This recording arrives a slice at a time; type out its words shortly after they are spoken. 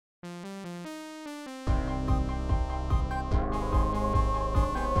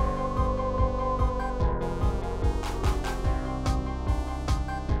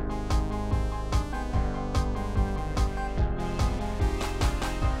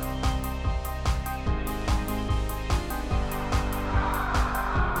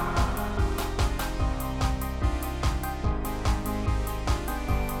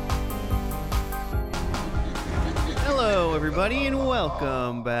everybody, and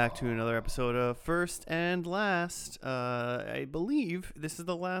welcome back to another episode of First and Last. I believe this is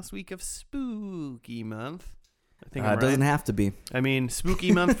the last week of Spooky Month. I think I'm it right. Doesn't have to be. I mean,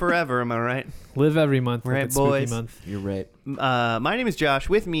 Spooky Month forever, am I right? Live every month. Right, like it's boys? Spooky month. You're right. My name is Josh.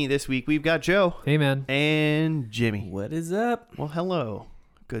 With me this week, we've got Joe Hey, man. and Jimmy. What is up? Well, hello,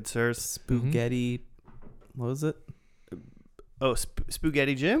 good sirs. Spaghetti. What was it? Oh,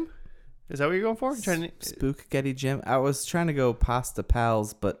 Spaghetti Jim? Is that what you're going for? Spaghetti Jim. I was trying to go pasta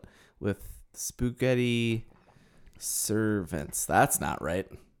pals, but with spaghetti servants. That's not right.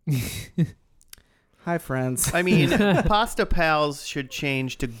 Hi, friends. I mean, Pasta Pals should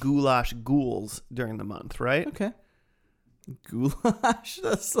change to Goulash Ghouls during the month, right? Okay. Goulash.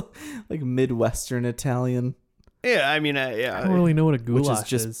 That's like Midwestern Italian, Yeah, I mean, I don't really know what a goulash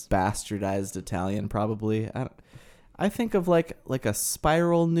which is just bastardized Italian, probably. I think of like a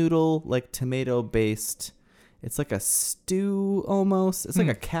spiral noodle, like tomato based. It's like a stew almost. It's like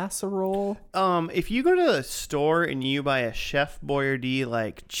a casserole. If you go to the store and you buy a Chef Boyardee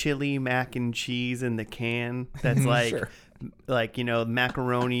like chili mac and cheese in the can, that's like Sure. like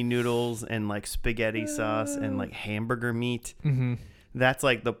macaroni noodles and like spaghetti sauce and like hamburger meat. Mm-hmm. That's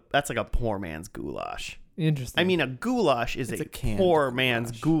like a poor man's goulash. Interesting. I mean, a goulash is It's a a canned poor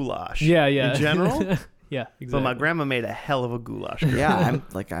man's goulash. yeah. In general. Yeah, exactly. But my grandma made a hell of a goulash. Yeah,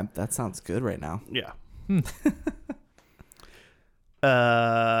 that sounds good right now. Yeah.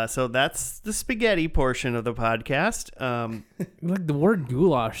 So that's the spaghetti portion of the podcast. Like the word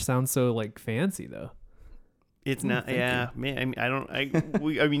goulash sounds so like fancy though. It's not. thank Yeah, man. I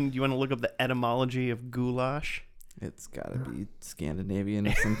mean, I mean, do you want to look up the etymology of goulash? It's got to be Scandinavian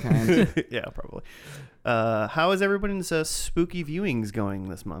of some kind. Yeah, probably. How is everybody's spooky viewings going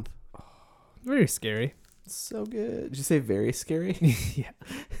this month? Very scary. So good. Did you say very scary? Yeah,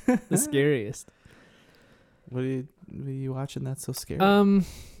 the scariest. What are you watching that's so scary?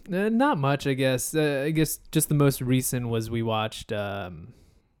 Not much, I guess. I guess just the most recent was we watched. It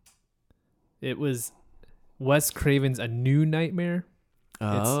was Wes Craven's A New Nightmare.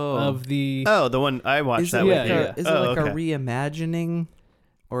 It's of the. Oh, the one I watched is that it with like you. a, is it like okay. a reimagining,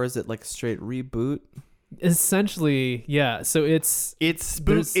 or is it like a straight reboot? Essentially, yeah. So it's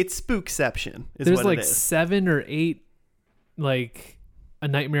Spookception. Is there's what like it is. 7 or 8 like A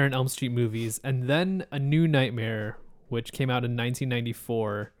Nightmare on Elm Street movies, and then A New Nightmare, which came out in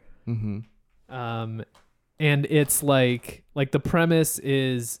 1994. Mm-hmm. And it's like the premise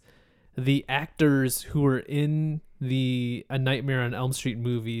is the actors who were in the A Nightmare on Elm Street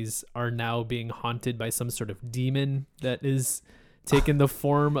movies are now being haunted by some sort of demon that is taken the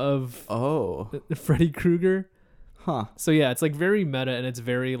form of Freddy Krueger. Huh. So yeah, it's like very meta, and it's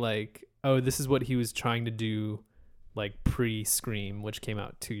very like, oh, this is what he was trying to do like pre-Scream, which came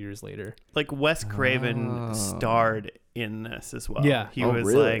out 2 years later. Like Wes Craven starred in this as well. Yeah. He Oh, was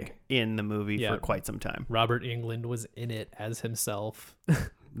really? like in the movie Yeah. for quite some time. Robert Englund was in it as himself.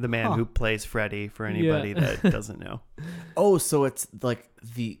 The man who plays Freddy, for anybody that doesn't know. Oh, so it's like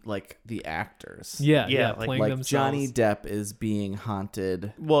the actors. Yeah, Yeah, playing Like themselves. Johnny Depp is being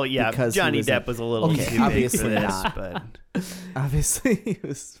haunted. Well, yeah, Because Johnny he was Depp was a little Okay, too big for obviously this, not. but Obviously, he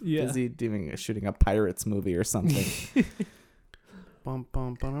was Yeah. busy shooting a Pirates movie or something.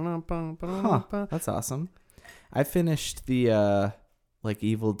 Huh, that's awesome. I finished the like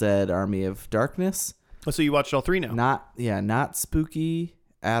Evil Dead Army of Darkness. Oh, so you watched all 3 now? Not spooky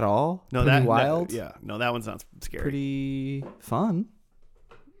at all. No, Pretty that wild. that one's not scary. Pretty fun.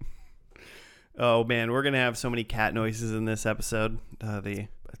 Oh man, we're gonna have so many cat noises in this episode.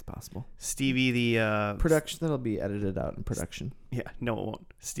 It's possible. Stevie the Production that'll be edited out in production. Yeah, no, it won't.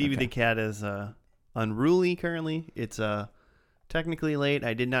 Stevie Okay. the cat is unruly currently. It's technically late.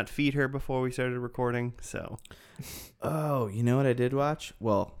 I did not feed her before we started recording, so. Oh, you know what I did watch?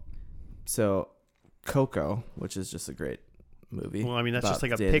 Well, so Coco, which is just a great movie. Well, I mean that's about just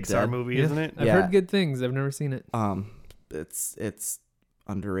like a Day of the Pixar Dead. movie, Yeah. isn't it? I've Yeah. heard good things. I've never seen it. It's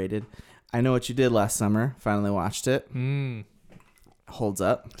underrated. I Know What You Did Last Summer. Finally watched it. Holds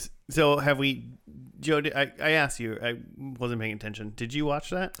up. So have we, Joe? I asked you. I wasn't paying attention. Did you watch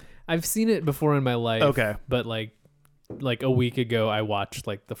that? I've seen it before in my life. Okay. But like a week ago, I watched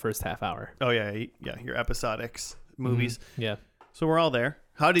like the first half hour. Oh yeah. Your episodics movies. Yeah. So we're all there.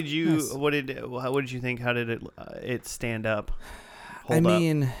 How did you? Nice. What did you think? How did it stand up? I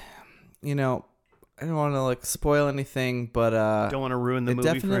mean, you know, I don't want to like spoil anything, but don't want to ruin the it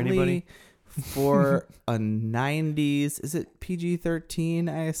movie for anybody. For a 90s, is it PG-13?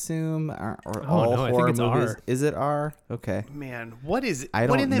 I assume, or all no, I horror think it's movies. R. Is it R? Okay. Man, what is? I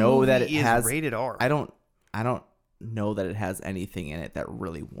what don't in the know movie that it is has rated R. I don't know that it has anything in it that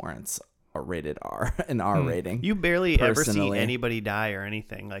really warrants a rated R, an R rating. You barely ever see Personally. anybody die or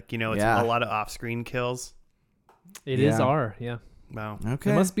anything. Like, it's Yeah. a lot of off-screen kills. It is Yeah. R. Yeah. Wow.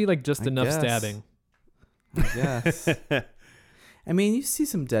 Okay. It must be like just I enough guess. stabbing. I guess. I mean, you see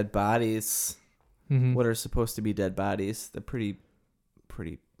some dead bodies. Mhm. What are supposed to be dead bodies? They're pretty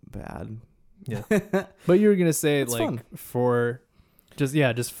bad. Yeah. But you were gonna say It's like fun. for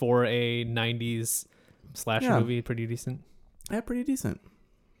just for a 90s slasher Yeah. movie, pretty decent. Yeah, pretty decent.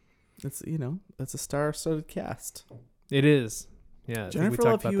 It's it's a star-studded cast. It is. Yeah. I think Jennifer we talked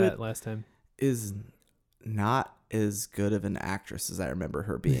Love about that Hewitt- last time. Is not as good of an actress as I remember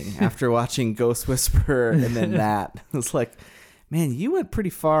her being. After watching Ghost Whisperer and then that, it's like, man, you went pretty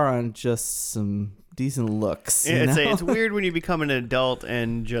far on just some decent looks. you know? It's weird when you become an adult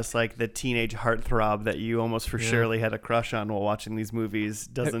and just like the teenage heartthrob that you almost for Yeah. surely had a crush on while watching these movies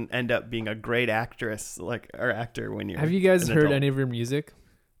doesn't end up being a great actress or actor when you're. Have you guys an heard adult. any of her music?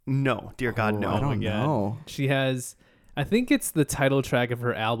 No, dear God, Oh, no. I don't my God. know. She has, I think it's the title track of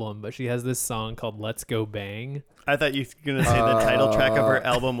her album, but she has this song called "Let's Go Bang." I thought you were gonna say the title track of her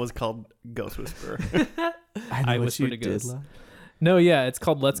album was called Ghost Whisperer. I know I what Whispered you a did. Ghost. Lo- No, yeah, it's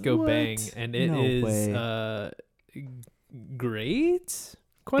called "Let's Go What? Bang," and it No is way. great?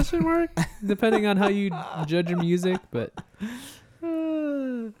 Question mark? Depending on how you judge your music, but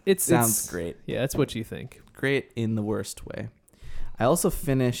it's Sounds great. Yeah, that's what you think. Great in the worst way. I also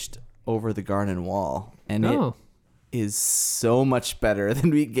finished Over the Garden Wall, and it Oh, is so much better than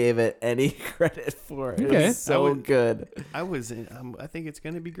we gave it any credit for. It Okay. was so good. I think it's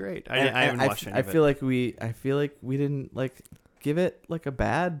gonna be great. I And haven't watched any I of it. feel like we didn't like give it like a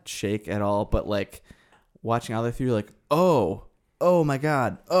bad shake at all, but like watching all the way through, like, oh my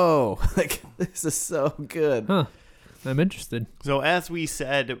God, like this is so good. huh. I'm interested. So as we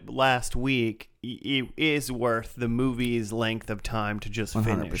said last week, it is worth the movie's length of time to just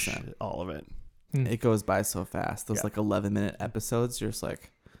finish 100%. all of it. It goes by so fast. Those Yeah. like 11-minute episodes, you're just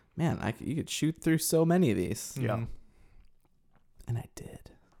like, man, you could shoot through so many of these, Yeah. Mhm. and I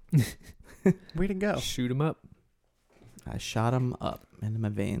did. Way to go. Shoot 'em up. I shot them up into my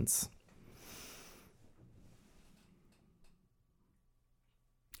veins.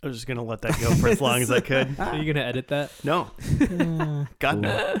 I was just gonna let that go for as long as I could. Are you gonna edit that? No, God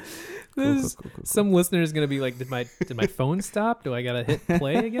no. This- Some listeners gonna be like, did my phone stop? Do I gotta hit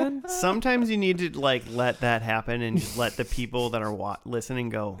play again? Sometimes you need to like let that happen and just let the people that are listening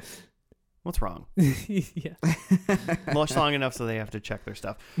go, what's wrong? Yeah. Much long enough so they have to check their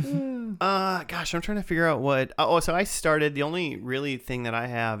stuff. Gosh, I'm trying to figure out what. So I started. The only really thing that I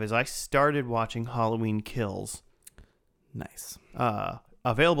have is I started watching Halloween Kills. Nice.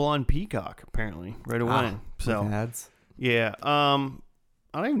 Available on Peacock apparently right away. So With ads. yeah.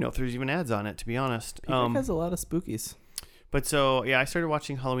 I don't even know if there's even ads on it, to be honest. Peacock has a lot of spookies. But so yeah, I started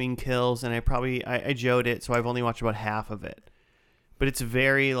watching Halloween Kills, and I joed it, so I've only watched about half of it. But it's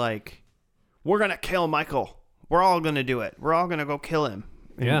very like, we're gonna kill Michael. We're all gonna do it. We're all gonna go kill him.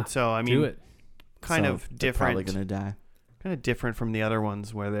 And Yeah, so I mean, Do it. kind So of they're probably different. gonna die. Kind of different from the other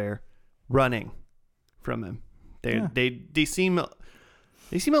ones where they're running from him. They seem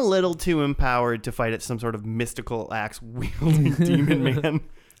a little too empowered to fight at some sort of mystical axe wielding demon man.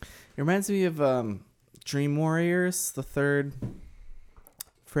 It reminds me of Dream Warriors, the third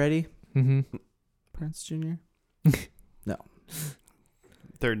Freddy Mm-hmm. Prinze Jr.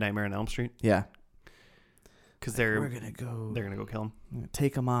 Third Nightmare on Elm Street, Yeah. because We're they're gonna go gonna go kill him.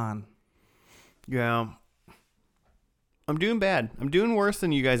 take him on. Yeah. I'm doing bad. I'm doing worse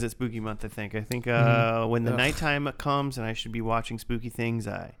than you guys at Spooky Month, I think. I think when the Ugh. nighttime comes and I should be watching spooky things,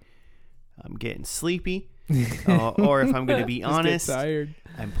 I'm getting sleepy. Or if I'm going to be honest, tired.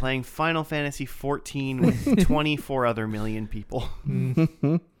 I'm playing Final Fantasy 14 with 24 other million people.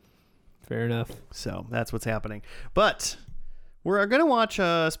 Fair enough. So that's what's happening. But we're going to watch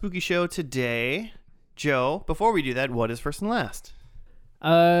a spooky show today. Joe, before we do that, what is First and Last?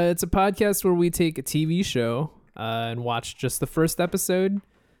 It's a podcast where we take a TV show and watch just the first episode,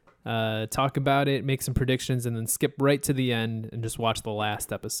 talk about it, make some predictions, and then skip right to the end and just watch the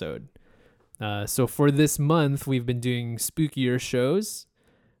last episode. So for this month, we've been doing spookier shows,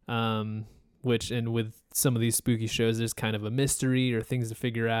 and with some of these spooky shows, there's kind of a mystery or things to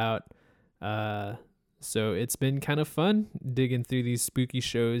figure out. So it's been kind of fun digging through these spooky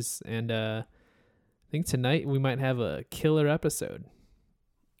shows, and I think tonight we might have a killer episode.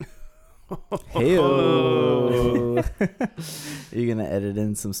 Hey-o. Are you gonna edit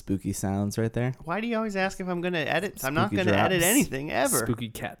in some spooky sounds right there? Why do you always ask if I'm going to edit? I'm not Spooky going to edit drops. anything ever. Spooky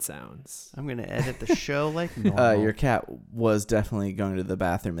cat sounds. I'm going to edit the show like normal. Your cat was definitely going to the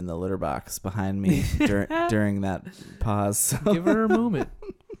bathroom in the litter box behind me during that pause. So Give her a moment.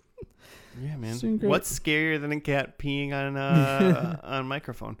 Yeah, man. Doing great. What's scarier than a cat peeing on on a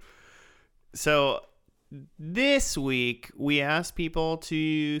microphone? So this week we asked people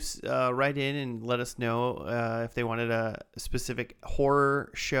to write in and let us know if they wanted a specific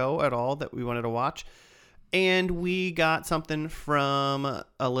horror show at all that we wanted to watch. And we got something from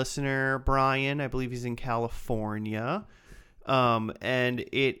a listener, Brian. I believe he's in California. And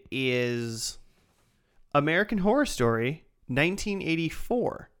it is American Horror Story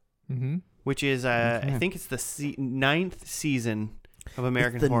 1984. Mm-hmm. Which is, Okay. I think it's the ninth season of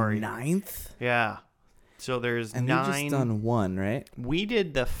American It's the Horror. ninth? Yeah. So there's And 9. we just done one, right? We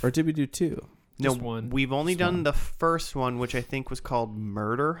did the... Or did we do two? no, just one. we've only Just done one. the first one, which I think was called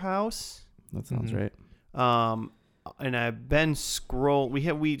Murder House. That sounds Mhm. right. And I've been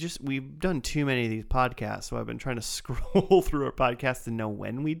we've done too many of these podcasts, so I've been trying to scroll through our podcast to know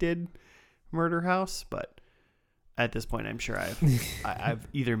when we did Murder House, but at this point I'm sure I've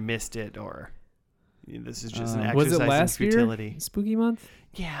either missed it or this is just an exercise Was it last in futility. year? Spooky month?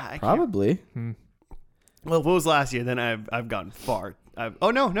 Yeah, I can't. Probably. Hmm. Well, if it was last year, then I've gone far.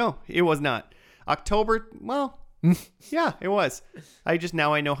 No, it was not. October. Well, yeah, it was. I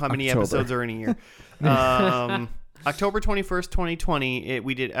know how many October. episodes are in a year. October 21st, 2020.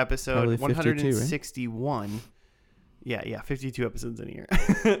 We did episode Probably 52, right? 161. Yeah, 52 episodes in a year.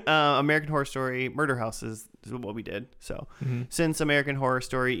 American Horror Story Murder House is what we did. So, since American Horror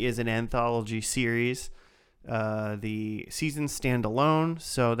Story is an anthology series, the seasons stand alone.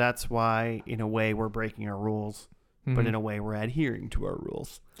 So that's why, in a way, we're breaking our rules, but in a way, we're adhering to our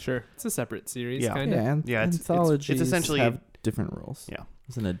rules. Sure. It's a separate series, Yeah. kind of. Yeah, Yeah, it's anthologies essentially- have different rules. Yeah.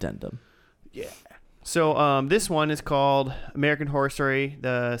 It's an addendum. Yeah. So this one is called American Horror Story.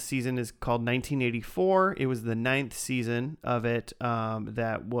 The season is called 1984. It was the 9th season of it.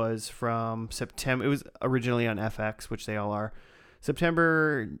 That was from September. It was originally on FX, which they all are.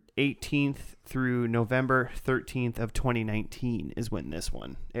 September 18th through November 13th of 2019 is when this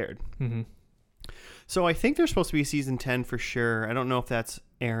one aired. Mm-hmm. So I think there's supposed to be season 10 for sure. I don't know if that's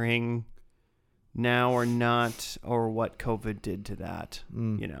airing now or not, or what COVID did to that.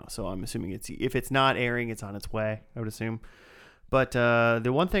 Mm. You know, so I'm assuming if it's not airing, it's on its way, I would assume. But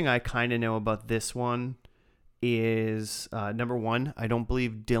the one thing I kind of know about this one is number one, I don't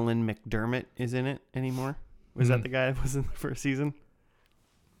believe Dylan McDermott is in it anymore. Was that the guy that was in the first season?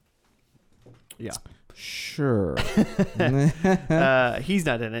 Yeah. Sure. He's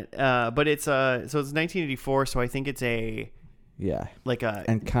not in it. But it's so it's 1984, so I think it's Yeah. like a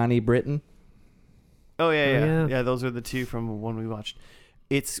And Connie Britton. Oh yeah. yeah. Those are the two from one we watched.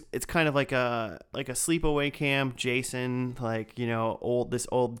 It's kind of like a sleepaway camp, Jason, like, you know,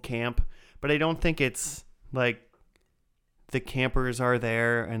 old camp. But I don't think it's like the campers are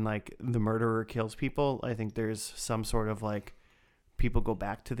there and like the murderer kills people. I think there's some sort of like people go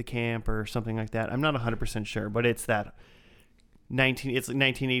back to the camp or something like that. I'm not 100% sure, but it's that it's like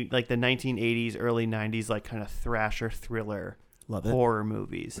 1980, like the 1980s, early 90s, like kind of thrasher thriller. Love it. Horror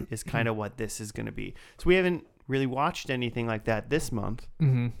movies is kind of what this is going to be. So we haven't really watched anything like that this month.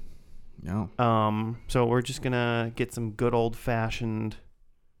 Mm-hmm. No. So we're just going to get some good old fashioned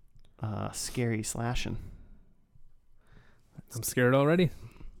scary slashing. I'm scared already.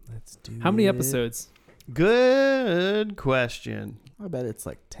 Let's do How many it. episodes? Good question. I bet it's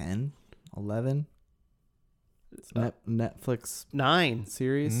like 10, 11. It's Netflix 9.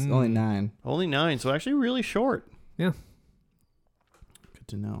 series. Only 9. Only 9. So actually really short. Yeah. Good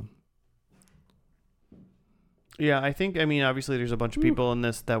to know. Yeah, I mean, obviously there's a bunch of people in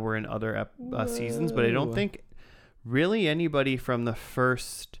this that were in other seasons, but I don't Whoa. think really anybody from the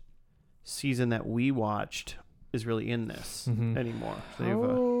first season that we watched is really in this anymore. So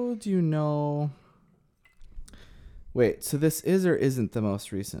How do you know? Wait, so this is or isn't the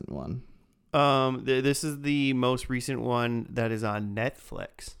most recent one? this is the most recent one that is on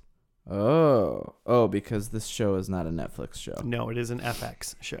Netflix. Oh, because this show is not a Netflix show. No, it is an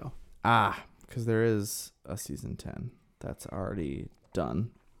FX show. Because there is a season 10 that's already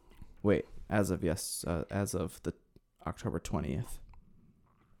done. Wait, as of the October 20th.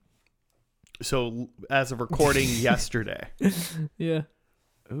 So as of recording yesterday. Yeah.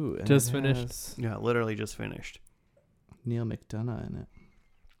 Ooh, and Just it finished. has Yeah, literally just finished. Neil McDonough in it.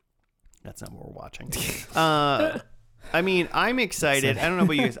 That's not what we're watching. I mean, I'm excited. I don't know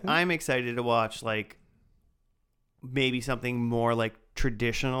about you guys. I'm excited to watch like maybe something more like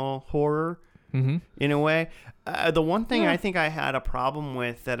traditional horror in a way. The one thing I think I had a problem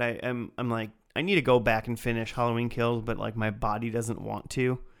with that I'm like, I need to go back and finish Halloween Kills, but like my body doesn't want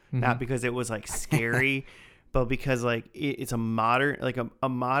to. Not because it was like scary, but because like it's a modern, like a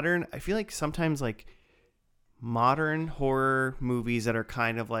modern, I feel like sometimes like modern horror movies that are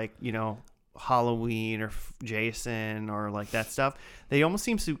kind of like, Halloween or Jason or like that stuff, they almost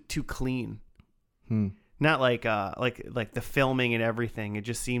seem too clean. Not like the filming and everything. It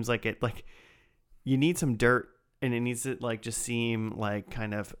just seems like you need some dirt, and it needs to like just seem like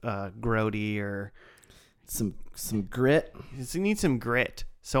kind of grody or some grit. You need some grit.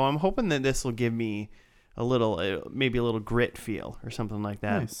 So I'm hoping that this will give me maybe a little grit feel or something like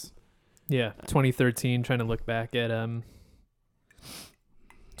that. Nice. Yeah, 2013. Trying to look back at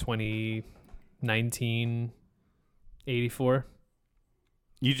 2019, 84.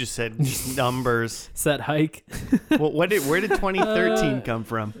 You just said numbers. Set hike. Well, where did 2013 come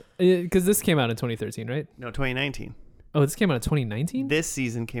from? Because this came out in 2013, right? No, 2019. Oh, this came out in 2019? This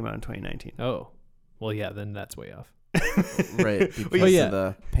season came out in 2019. Oh, well, yeah, then that's way off. Right. Because yeah. of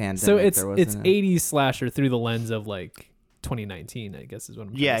the pandemic. So it's there wasn't 80s slasher through the lens of like 2019, I guess is what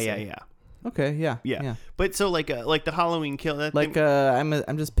I'm trying to say. Yeah. Okay, yeah. But so like the Halloween kill.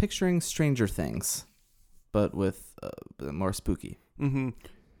 I'm just picturing Stranger Things, but with more spooky. Mm-hmm.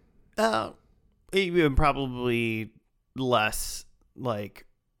 Even probably less like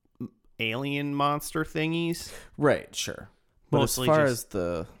alien monster thingies. Right, sure. But Mostly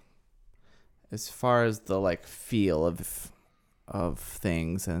as far as the like feel of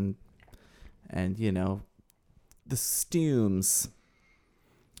things and the stews.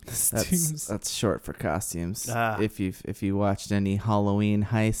 That's short for costumes. If you watched any Halloween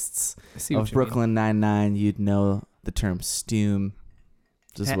heists of Brooklyn Nine-Nine, you'd know the term stew,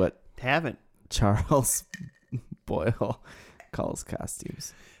 just what haven't Charles Boyle calls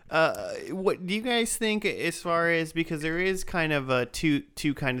costumes. What do you guys think as far as, because there is kind of two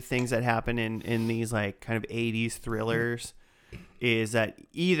kind of things that happen in these like kind of 80s thrillers, is that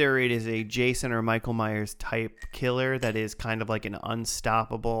either it is a Jason or Michael Myers type killer that is kind of like an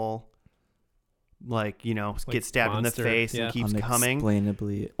unstoppable, like, gets stabbed monster, in the face yeah. and keeps coming.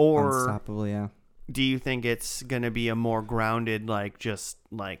 Unexplainably Or unstoppable, yeah. Do you think it's going to be a more grounded, like just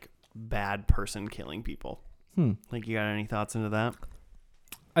like bad person killing people? Like, you got any thoughts into that?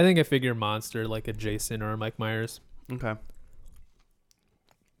 I think I figure monster like a Jason or a Mike Myers. Okay.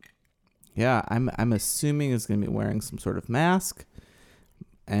 Yeah, I'm assuming it's going to be wearing some sort of mask,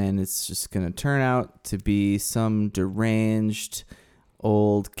 and it's just going to turn out to be some deranged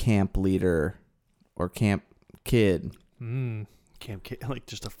old camp leader or camp kid. Camp kid, like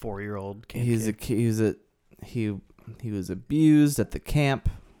just a 4-year-old camp kid. He was abused at the camp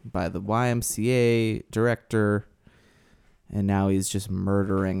by the YMCA director, and now he's just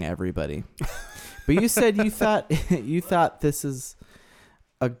murdering everybody. But you said you thought this is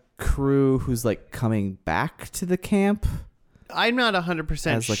a crew who's like coming back to the camp. I'm not 100%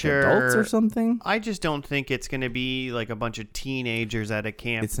 as like sure. adults or something. I just don't think it's going to be like a bunch of teenagers at a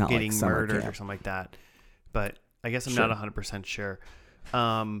camp It's not getting like summer murdered camp. or something like that. But I guess I'm Sure. not 100% sure.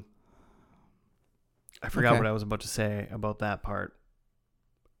 I forgot what I was about to say about that part.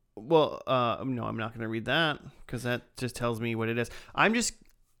 Well, no, I'm not going to read that because that just tells me what it is.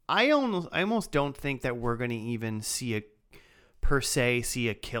 I almost don't think that we're going to even see a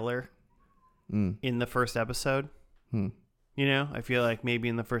killer in the first episode. I feel like maybe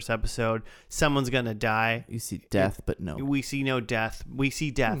in the first episode, someone's going to die. You see death, but no. We see no death. We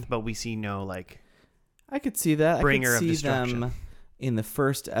see death, but we see no, like... I could see that. Bringer I of could see destruction. them in the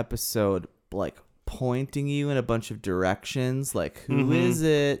first episode, like, pointing you in a bunch of directions. Like, who is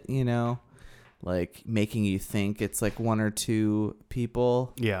it? Like, making you think it's, like, one or two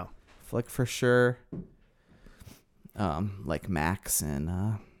people. Yeah. Like, for sure. Like Max and...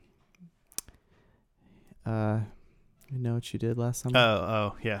 you know what you did last summer?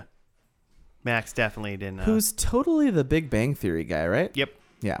 Oh, yeah. Max definitely didn't. Who's totally the Big Bang Theory guy, right? Yep.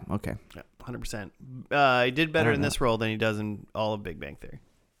 Yeah, okay. Yeah, 100%. He did better in this role than he does in all of Big Bang Theory.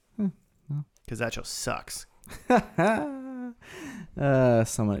 Because that show sucks. So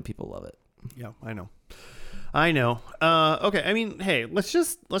many people love it. Yeah, I know. Okay, I mean, hey, let's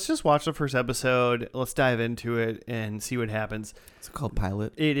just watch the first episode. Let's dive into it and see what happens. It's called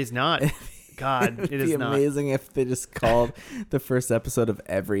Pilot. It is not. God, it is not. It'd be amazing if they just called the first episode of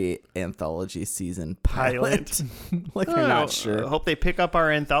every anthology season Pilot. Like, I'm not sure. I hope they pick up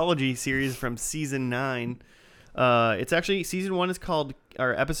our anthology series from season 9. It's actually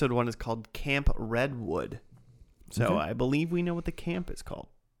episode 1 is called Camp Redwood. So Okay. I believe we know what the camp is called.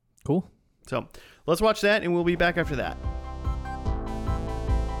 Cool. So let's watch that, and we'll be back after that.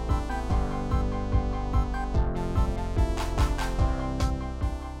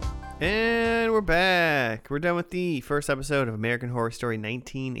 And we're back. We're done with the first episode of American Horror Story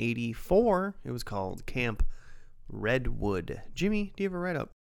 1984. It was called Camp Redwood. Jimmy, do you have a write-up?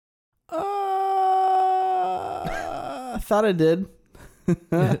 I thought I did.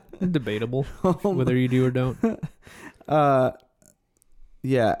 Debatable whether you do or don't.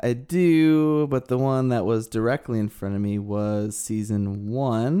 Yeah, I do, but the one that was directly in front of me was season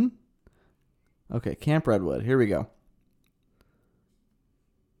 1. Okay, Camp Redwood. Here we go.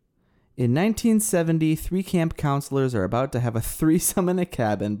 In 1970, 3 camp counselors are about to have a threesome in a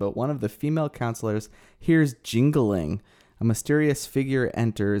cabin, but one of the female counselors hears jingling. A mysterious figure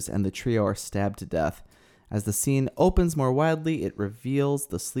enters, and the trio are stabbed to death. As the scene opens more widely, it reveals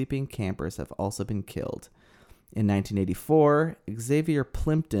the sleeping campers have also been killed. In 1984, Xavier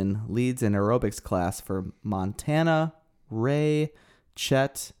Plimpton leads an aerobics class for Montana, Ray,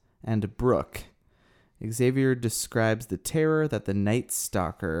 Chet, and Brooke. Xavier describes the terror that the Night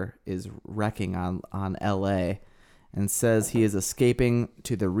Stalker is wreaking on LA and says he is escaping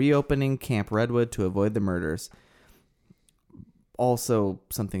to the reopening Camp Redwood to avoid the murders. Also,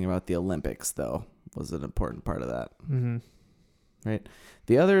 something about the Olympics, though, was an important part of that. Mm-hmm. Right?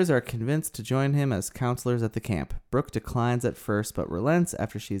 The others are convinced to join him as counselors at the camp. Brooke declines at first, but relents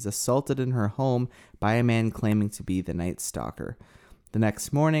after she's assaulted in her home by a man claiming to be the Night Stalker. The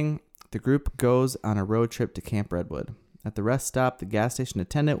next morning, the group goes on a road trip to Camp Redwood. At the rest stop, the gas station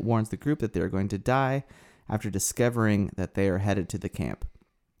attendant warns the group that they are going to die after discovering that they are headed to the camp.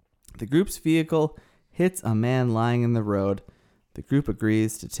 The group's vehicle hits a man lying in the road. The group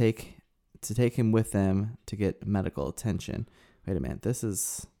agrees to take him with them to get medical attention. Wait a minute, this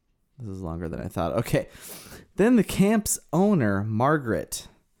is longer than I thought. Okay. Then the camp's owner, Margaret,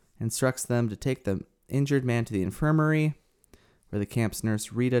 instructs them to take the injured man to the infirmary, where the camp's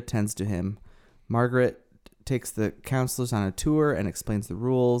nurse, Rita, tends to him. Margaret takes the counselors on a tour and explains the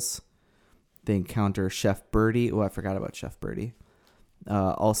rules. They encounter Chef Birdie. Oh, I forgot about Chef Birdie.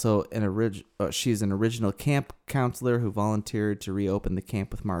 Also, she's an original camp counselor who volunteered to reopen the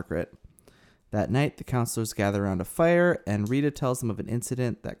camp with Margaret. That night, the counselors gather around a fire, and Rita tells them of an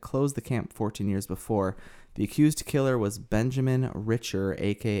incident that closed the camp 14 years before. The accused killer was Benjamin Richer,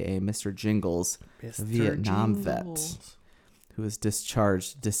 a.k.a. Mr. Jingles, a Vietnam vet, who was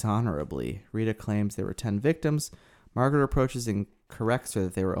discharged dishonorably. Rita claims there were 10 victims. Margaret approaches and corrects her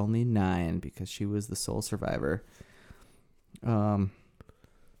that there were only 9 because she was the sole survivor. And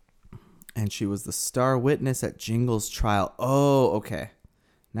she was the star witness at Jingles' trial. Oh, okay.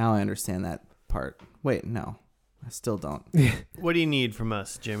 Now I understand that part. Wait, no. I still don't. What do you need from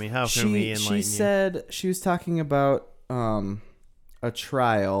us, Jimmy? How can we enlighten you? She said she was talking about a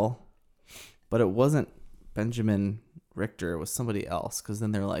trial, but it wasn't Benjamin Richter. It was somebody else, because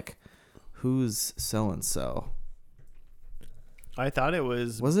then they're like, who's so-and-so? I thought it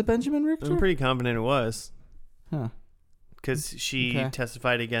was... Was it Benjamin Richter? I'm pretty confident it was. Huh. Because she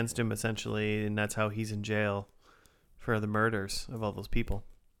testified against him, essentially, and that's how he's in jail for the murders of all those people.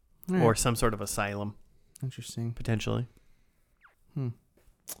 Right. Or some sort of asylum. Interesting. Potentially.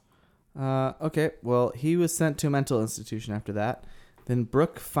 Okay, well, he was sent to a mental institution after that. Then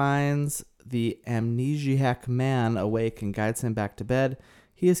Brooke finds the amnesiac man awake and guides him back to bed.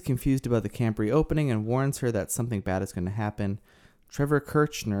 He is confused about the camp reopening and warns her that something bad is going to happen. Trevor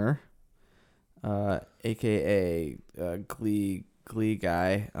Kirchner, a.k.a. Glee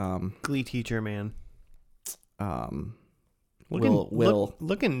guy. Glee teacher, man.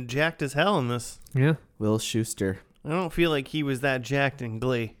 Looking jacked as hell in this. Yeah. Will Schuster. I don't feel like he was that jacked in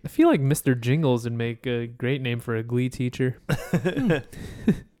Glee. I feel like Mr. Jingles would make a great name for a Glee teacher.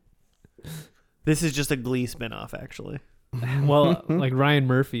 This is just a Glee spinoff, actually. Well, like Ryan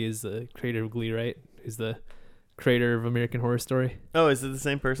Murphy is the creator of Glee, right? He's the creator of American Horror Story. Oh, is it the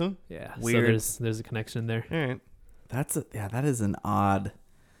same person? Yeah. Weird. So there's a connection there. All right. That is an odd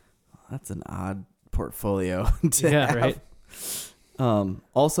portfolio to have. Right.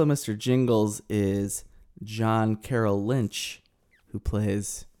 Also, Mr. Jingles is John Carroll Lynch, who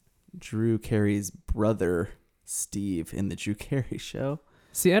plays Drew Carey's brother, Steve, in the Drew Carey Show.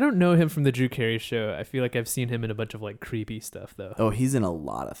 See, I don't know him from the Drew Carey Show. I feel like I've seen him in a bunch of like creepy stuff, though. Oh, he's in a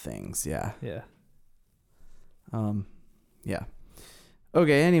lot of things. Yeah. Yeah. Yeah.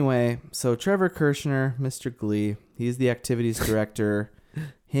 Okay. Anyway, so Trevor Kirchner, Mr. Glee, he's the activities director.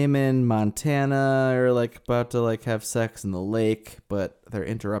 Him and Montana are like about to like have sex in the lake, but they're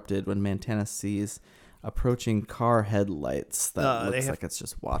interrupted when Montana sees approaching car headlights that looks like it's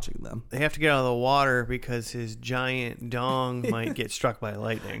just watching them. They have to get out of the water because his giant dong might get struck by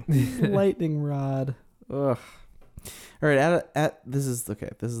lightning. Lightning rod. Ugh. All right, this is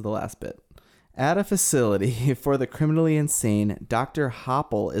the last bit. At a facility for the criminally insane, Dr.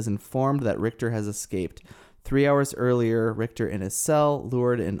 Hopple is informed that Richter has escaped. 3 hours earlier, Richter in his cell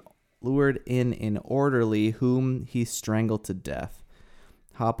lured in an orderly whom he strangled to death.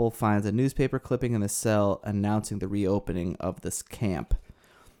 Hopple finds a newspaper clipping in the cell announcing the reopening of this camp.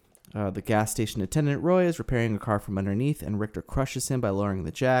 The gas station attendant Roy is repairing a car from underneath, and Richter crushes him by lowering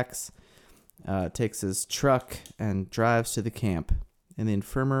the jacks. Takes his truck and drives to the camp. In the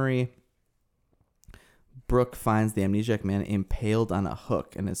infirmary, Brooke finds the amnesiac man impaled on a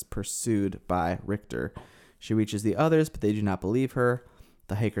hook and is pursued by Richter. She reaches the others, but they do not believe her.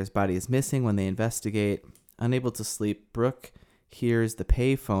 The hiker's body is missing when they investigate. Unable to sleep, Brooke hears the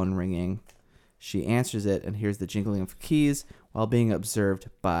payphone ringing. She answers it and hears the jingling of keys while being observed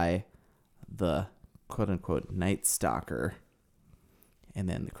by the quote-unquote Night Stalker. And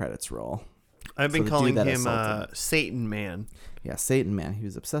then the credits roll. I've So been the calling dude that him assaulted. Satan Man. Yeah, Satan Man. He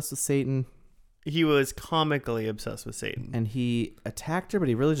was obsessed with Satan, He was comically obsessed with Satan. and he attacked her, but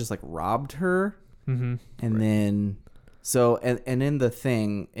he really just like robbed her. Mm-hmm. And then, so, and in the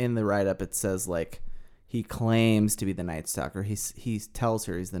thing, in the write-up, it says like, he claims to be the Night Stalker. He tells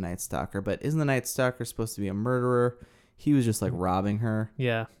her he's the Night Stalker, but isn't the Night Stalker supposed to be a murderer? He was just like robbing her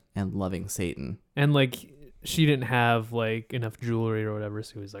Yeah. and loving Satan. And like she didn't have like enough jewelry or whatever,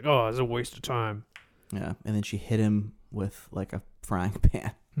 so he was like, "Oh, it's a waste of time." Yeah, and then she hit him with like a frying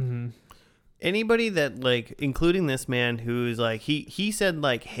pan. Mm-hmm. Anybody that like, including this man who's like, he said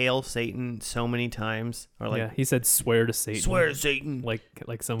like "Hail Satan" so many times, or like Yeah, he said, "Swear to Satan." "Swear to Satan." Like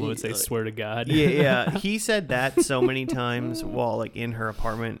someone would say, Like- "Swear to God." Yeah. He said that so many times while like in her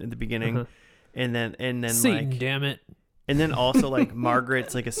apartment at the beginning, Uh-huh. and then Satan, like, damn it. and then also like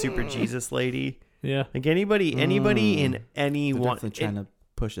Margaret's like a super Jesus lady. Yeah. Like anybody in any They're one, definitely trying to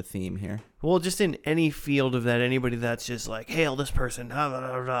push a theme here. well, just in any field of that, anybody that's just like, hail this person, blah, blah,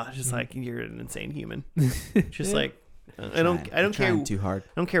 blah, blah, just like you're an insane human. Just like I don't They're care. trying too hard. I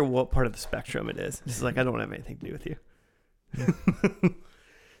don't care what part of the spectrum it is. Just like I don't have anything to do with you.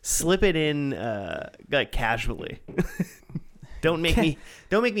 Slip it in like casually. Don't make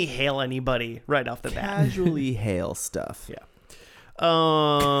me hail anybody right off the bat. Casually hail stuff. Yeah.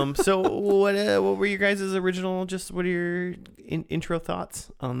 So what were your guys' original? Just what are your intro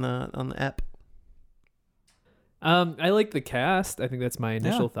thoughts on the app? I like the cast. I think that's my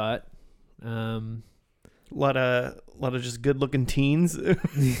initial thought. A lot of just good looking teens.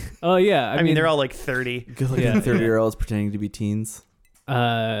 Oh yeah. I mean they're all like 30. Good looking Yeah. 30-year-olds pretending to be teens.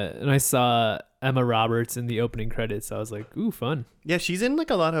 And I saw Emma Roberts in the opening credits. I was like, ooh, fun. Yeah, she's in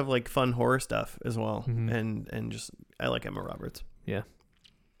like a lot of like fun horror stuff as well. Mhm. And just I like Emma Roberts. Yeah.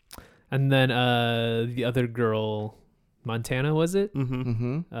 And then the other girl, Montana, was it?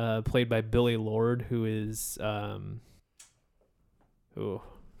 Mm-hmm. Played by Billy Lord, who is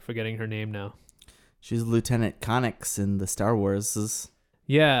forgetting her name now. She's Lieutenant Connix in the Star Wars. Is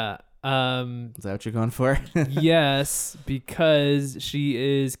Yeah. that what you're going for? Yes, because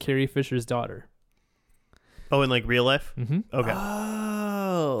she is Carrie Fisher's daughter. Oh, in like real life? Mm-hmm. Okay.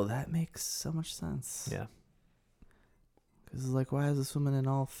 Oh, that makes so much sense. Yeah. Because it's like, why is this woman in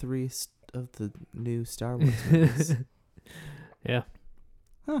all three of the new Star Wars movies? Yeah.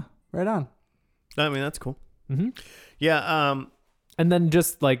 Huh. Right on. I mean that's cool. Mm-hmm. Yeah. And then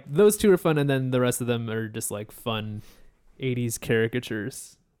just like those two are fun, and then the rest of them are just like fun 80s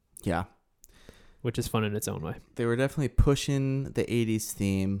caricatures, Yeah. which is fun in its own way. They were definitely pushing the 80s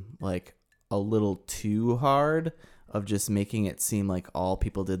theme like a little too hard, of just making it seem like all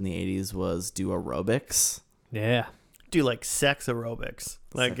people did in the 80s was do aerobics. Yeah. Do like sex aerobics.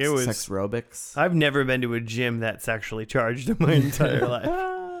 Like it was sex aerobics. I've never been to a gym that sexually charged in my entire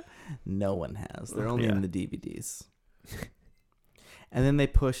life. No one has. They're only Yeah. in the DVDs. And then they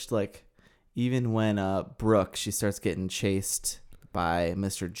pushed like, even when Brooke, she starts getting chased by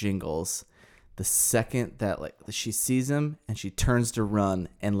Mr. Jingles, the second that like she sees him and she turns to run,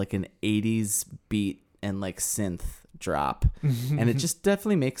 and like an 80s beat and like synth drop, and it just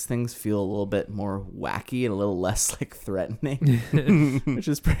definitely makes things feel a little bit more wacky and a little less like threatening, which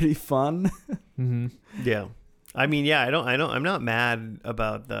is pretty fun. Mm-hmm. Yeah. I mean, yeah, I'm not mad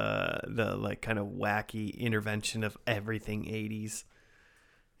about the like kind of wacky intervention of everything 80s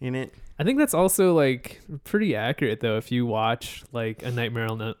in it. I think that's also like pretty accurate though. If you watch like a Nightmare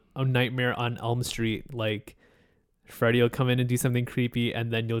on Elm Street, like Freddy will come in and do something creepy,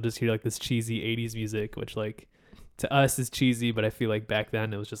 and then you'll just hear like this cheesy 80s music, which like to us is cheesy, but I feel like back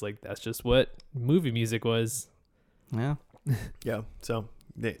then it was just like that's just what movie music was. Yeah. Yeah. So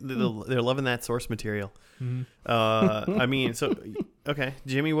they're loving that source material. Mm-hmm. I mean, so okay,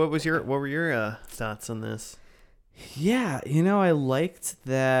 Jimmy, what were your thoughts on this? Yeah, I liked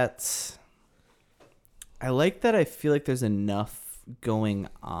that. I feel like there's enough going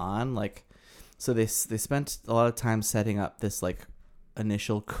on. Like, so they spent a lot of time setting up this like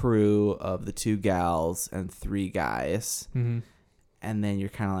initial crew of the 2 gals and 3 guys, Mm-hmm. and then you're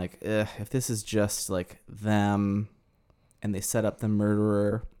kind of like, ugh, if this is just like them and they set up the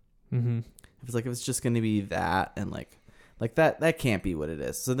murderer, if it's just going to be that and like that can't be what it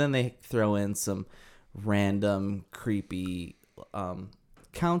is. So then they throw in some random creepy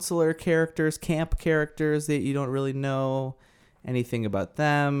counselor characters, camp characters that you don't really know anything about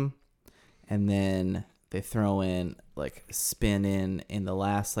them, and then they throw in like spin in the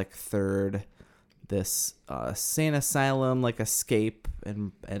last like third this sane asylum like escape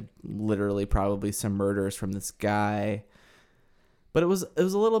and literally probably some murders from this guy. But it was a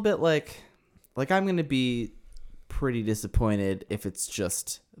little bit like I'm gonna be pretty disappointed if it's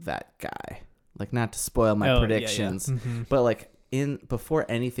just that guy. Like, not to spoil my predictions, but like before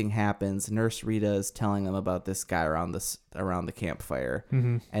anything happens, Nurse Rita is telling them about this guy around the campfire,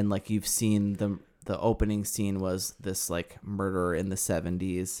 and like you've seen the opening scene was this like murderer in the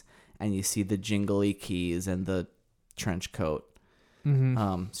 70s, and you see the jingly keys and the trench coat.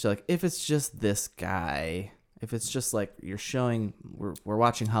 So like if it's just this guy. If it's just like we're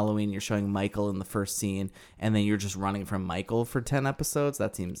watching Halloween, you're showing Michael in the first scene, and then you're just running from Michael for 10 episodes,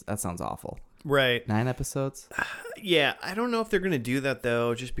 that sounds awful. Right. 9 episodes? Yeah, I don't know if they're going to do that,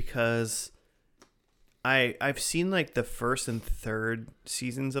 though, just because I've seen like the first and third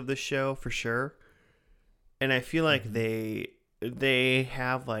seasons of this show for sure. And I feel like they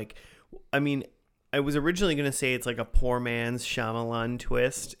have like, I mean, I was originally going to say it's like a poor man's Shyamalan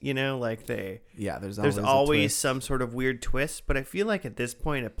twist, like there's always some sort of weird twist, but I feel like at this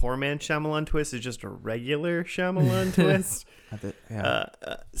point a poor man's Shyamalan twist is just a regular Shyamalan twist.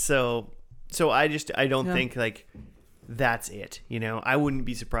 So I don't think like that's it, I wouldn't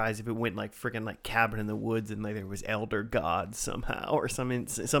be surprised if it went like freaking like Cabin in the Woods and like there was elder gods somehow or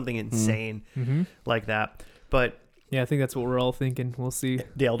something insane like that. But yeah, I think that's what we're all thinking. We'll see.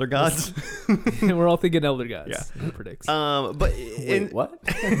 The elder gods. We're all thinking elder gods. Yeah, who predicts? But wait, what?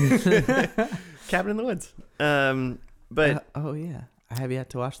 Cabin in the Woods. But oh yeah, I have yet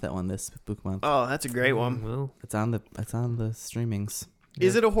to watch that one this spook month. Oh, that's a great one. Well, it's on the streamings.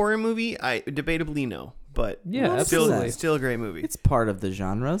 Is it a horror movie? I debatably no, but yeah, still a great movie. It's part of the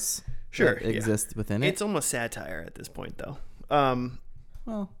genres. Sure, that exist within it. It's almost satire at this point, though.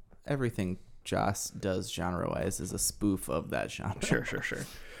 Well, everything Joss does genre-wise is a spoof of that genre. Sure.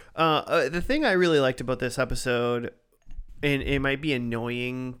 The thing I really liked about this episode, and it might be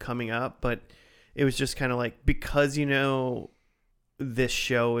annoying coming up, but it was just kind of like, because this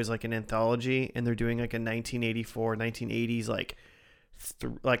show is like an anthology and they're doing like a 1984 1980s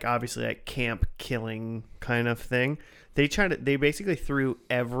like obviously like camp killing kind of thing. They basically threw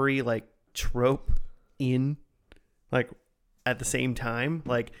every like trope in like at the same time.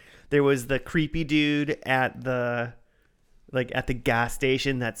 Like there was the creepy dude at the gas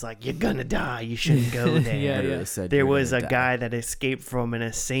station that's like, you're gonna die, you shouldn't go there. There was a guy that escaped from an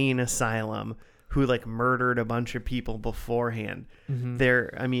insane asylum who like murdered a bunch of people beforehand.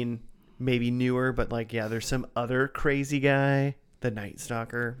 I mean, maybe newer, but like, yeah, there's some other crazy guy, the Night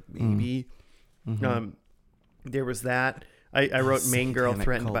Stalker, maybe. There was that. I wrote main girl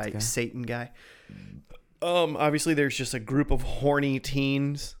threatened by Satan guy. Obviously there's just a group of horny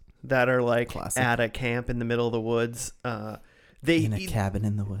teens that are like classic. At a camp in the middle of the woods. In a cabin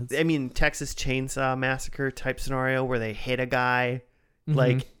in the woods. I mean, Texas Chainsaw Massacre type scenario where they hit a guy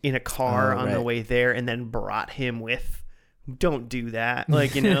like in a car on the way there and then brought him with. Don't do that.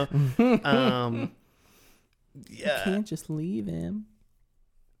 Like, you can't just leave him.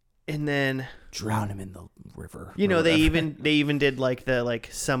 And then drown him in the river. They even did like the like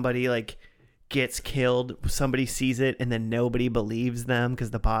somebody like gets killed, somebody sees it, and then nobody believes them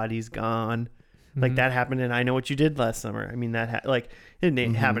because the body's gone. Like that happened in I Know What You Did Last Summer. I mean, that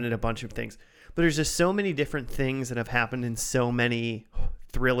it happened in a bunch of things. But there's just so many different things that have happened in so many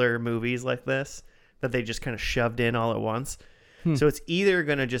thriller movies like this that they just kind of shoved in all at once. So it's either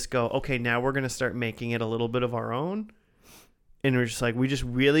going to just go, okay, now we're going to start making it a little bit of our own. And we're just like, we just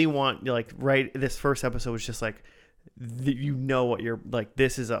really want, like, right, this first episode was just like, what you're, like,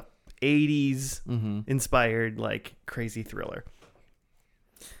 this is a 80s inspired, like, crazy thriller.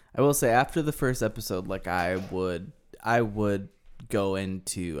 I will say, after the first episode, like, I would go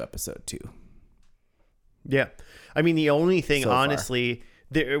into episode 2. Yeah. I mean, the only thing, honestly,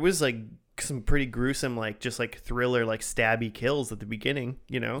 it was, like, some pretty gruesome, like, just, like, thriller, like, stabby kills at the beginning,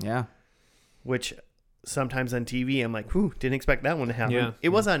 Yeah. Which sometimes on TV, I'm like, whew, didn't expect that one to happen. Yeah. It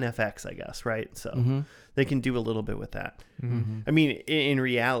was on FX, I guess, right? So they can do a little bit with that. I mean, in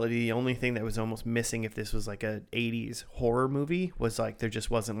reality, the only thing that was almost missing if this was like a 80s horror movie was like there just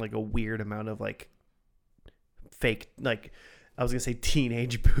wasn't like a weird amount of like fake, like I was going to say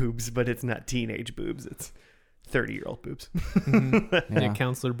teenage boobs, but it's not teenage boobs. It's 30-year-old boobs. Yeah,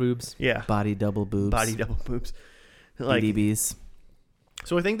 counselor boobs. Yeah. Body double boobs. Body double boobs. Like, BDBs.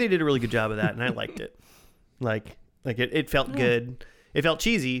 so I think they did a really good job of that, and I liked it. Like it felt good. It felt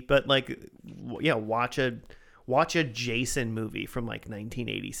cheesy, but like, yeah, watch a Jason movie from like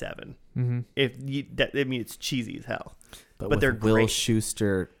 1987. Mm-hmm. I mean, it's cheesy as hell. But But with they're Will great.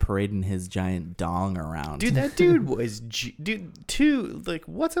 Schuster parading his giant dong around. Dude, that dude was like,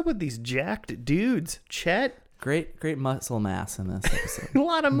 what's up with these jacked dudes? Chet, Great muscle mass in this episode. a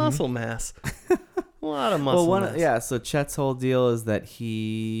lot of muscle mass. A lot of muscle mass. Yeah, so Chet's whole deal is that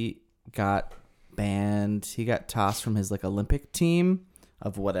he got banned. He got tossed from his like Olympic team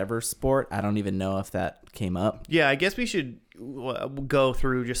of whatever sport. I don't even know if that came up. Yeah, I guess we should go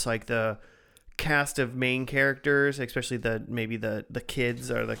through just like the cast of main characters, especially the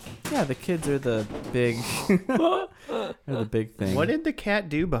kids are the. Yeah, the kids are the big are the big thing. What did the cat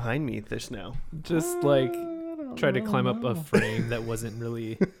do behind me just now? Just like tried to climb up a frame that wasn't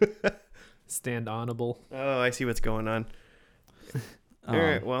really stand onable. Oh, I see what's going on. All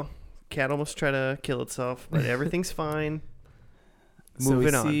right, well, cat almost tried to kill itself, but everyth's fine.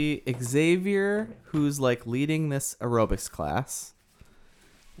 Moving so on. we see Xavier, who's like leading this aerobics class,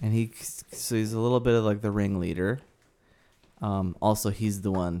 and he's a little bit of like the ringleader. Also, he's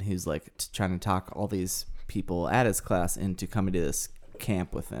the one who's like trying to talk all these people at his class into coming to this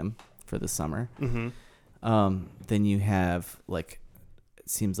camp with him for the summer. Mm-hmm. Then you have like, it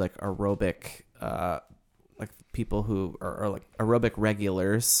seems like aerobic, like people who are like aerobic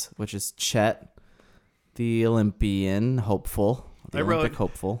regulars, which is Chet, the Olympian hopeful. The I wrote- Olympic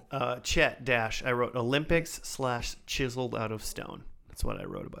hopeful. Chet dash. I wrote Olympics / chiseled out of stone. That's what I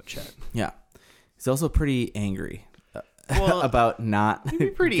wrote about Chet. Yeah. He's also pretty angry Well, about not You'd be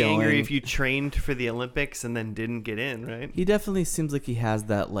pretty going. angry if you trained for the Olympics and then didn't get in, right? He definitely seems like he has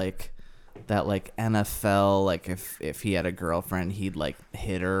that like NFL, like if he had a girlfriend, he'd like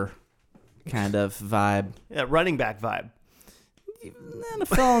hit her kind of vibe. Yeah, running back vibe.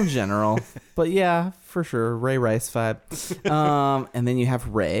 NFL in general. But yeah, for sure. Ray Rice vibe. And then you have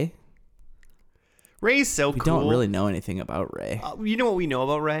Ray. Ray's so We cool. don't really know anything about Ray. You know what we know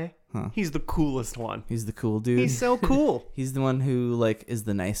about Ray? Huh. He's the coolest one. He's the cool dude. He's so cool. He's the one who like is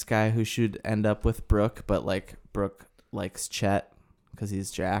the nice guy who should end up with Brooke, but like Brooke likes Chet because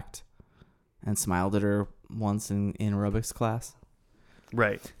he's jacked and smiled at her once in aerobics class.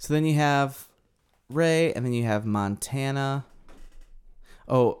 Right. So then you have Ray, and then you have Montana.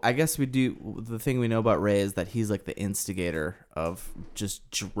 Oh, I guess we do. The thing we know about Ray is that he's like the instigator of just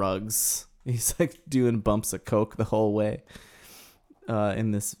drugs. He's like doing bumps of coke the whole way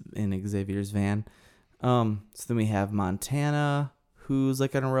in Xavier's van. So then we have Montana, who's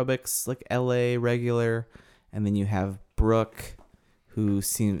like an aerobics, like LA regular, and then you have Brooke, who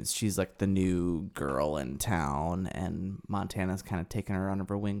seems she's like the new girl in town, and Montana's kind of taking her under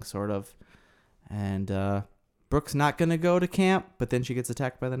her wing, sort of. And Brooke's not gonna go to camp, but then she gets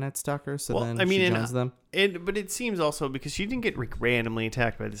attacked by the Night Stalker, so Well, then I mean, she and, joins them. But it seems also because she didn't get randomly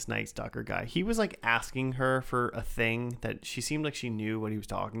attacked by this Night Stalker guy. He was like asking her for a thing that she seemed like she knew what he was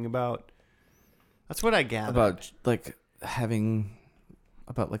talking about. That's what I gathered. About like having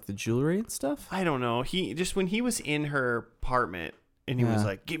about like the jewelry and stuff. I don't know. He just when he was in her apartment and he was Yeah.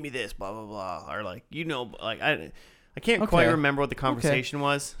 like, "Give me this," blah blah blah, or like like I can't Okay. quite remember what the conversation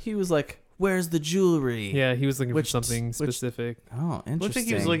was. He was like, "Where's the jewelry?" Yeah, he was looking Which- for something which- specific. Oh, interesting. Looks like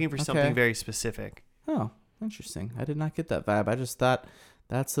he was looking for something Okay. very specific. Oh, interesting. I did not get that vibe. I just thought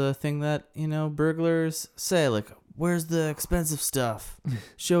that's a thing that, burglars say, like, where's the expensive stuff?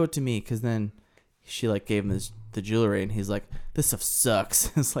 Show it to me. Because then she, like, gave him the jewelry, and he's like, this stuff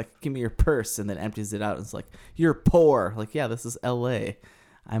sucks. It's like, give me your purse, and then empties it out, and it's like, you're poor. Like, yeah, this is L.A.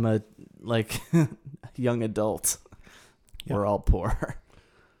 I'm a, like, young adult. Yeah. We're all poor.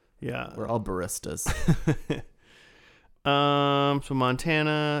 Yeah. We're all baristas. So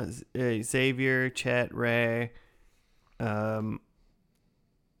Montana, Xavier, Chet, Ray, I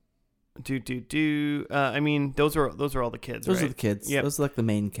mean, those are all the kids. Those right? are the kids. Yep. Those are like the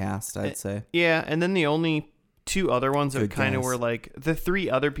main cast, I'd say. Yeah, and then the only two other ones that Good kind of guys. were like the three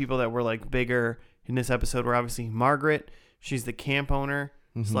other people that were like bigger in this episode were obviously Margaret. She's the camp owner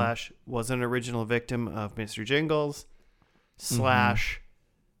 / was an original victim of Mr. Jingles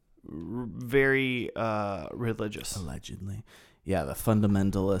 / very religious. Allegedly. Yeah, the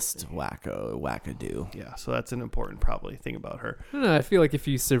fundamentalist wackadoo. Yeah, so that's an important probably thing about her. I don't know. I feel like if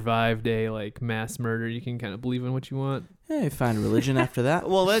you survived a like mass murder, you can kind of believe in what you want. Hey, find religion after that.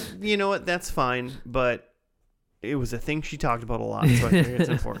 Well, that you know what, that's fine, but it was a thing she talked about a lot, so I think it's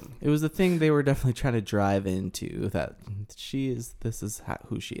important. It was the thing they were definitely trying to drive into, that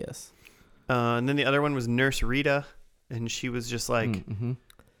who she is. And then the other one was Nurse Rita, and she was just like, Mm-hmm.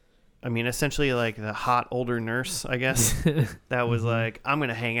 I mean, essentially like the hot older nurse, I guess. That was like, I'm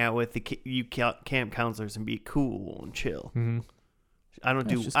gonna hang out with you camp counselors and be cool and chill. Mm-hmm. I don't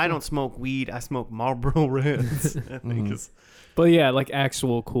That's do. just I cool. don't smoke weed. I smoke Marlboro Reds. I think Mhm. is- But yeah, like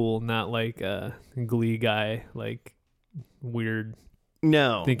actual cool, not like a Glee guy, like weird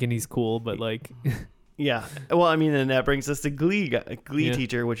no. thinking he's cool, but like Yeah. Well, I mean, and that brings us to Glee Yeah.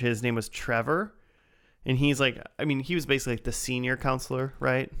 teacher, which his name was Trevor, and he's like, I mean, he was basically like the senior counselor,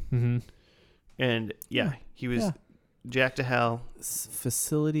 right? mm-hmm. And yeah, he was Yeah. jacked to hell.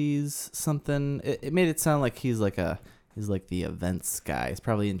 Facilities something. It made it sound like he's like the events guy. He's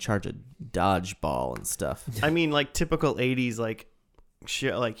probably in charge of dodgeball and stuff. I mean, like typical '80s, like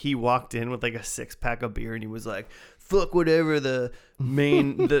shit. Like he walked in with like a 6-pack of beer, and he was like, "Fuck whatever the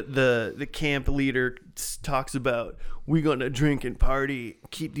main the camp leader talks about. We gonna drink and party,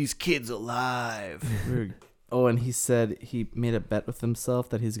 keep these kids alive." Oh, and he said he made a bet with himself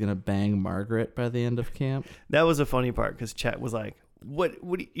that he's gonna bang Margaret by the end of camp. That was a funny part because Chet was like, "What?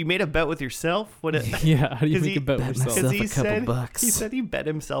 You made a bet with yourself? What?" Yeah, how do you 'Cause make he- a bet with bet yourself? myself he a couple said bucks. he said he bet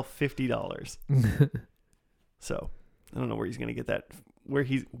himself $50. So I don't know where he's gonna get that. Where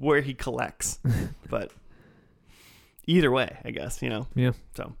he collects, but either way, I guess Yeah.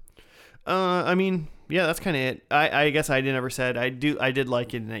 So, I mean, yeah, that's kind of it. I guess I never said I did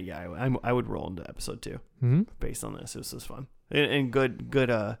like it, and yeah, I would roll into episode 2 Mm-hmm. based on this. This was fun and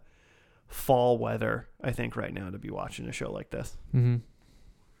good fall weather. I think right now to be watching a show like this. Mm-hmm.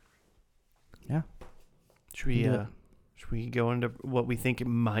 Yeah. Should we Do it. should we go into what we think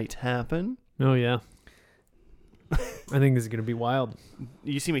might happen? Oh yeah. I think this is gonna be wild.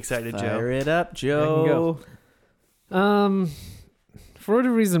 You seem excited, Fire Joe. it up, Joe. For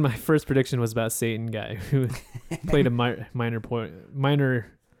whatever reason, my first prediction was about Satan guy who played a minor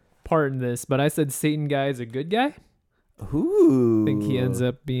part in this, but I said Satan guy is a good guy. Ooh. I think he ends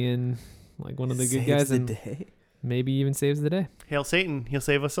up being like one of the good Saves guys the and day. maybe even saves the day. Hail Satan! He'll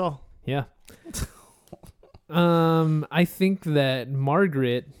save us all. Yeah. I think that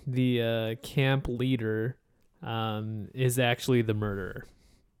Margaret, the camp leader, is actually the murderer.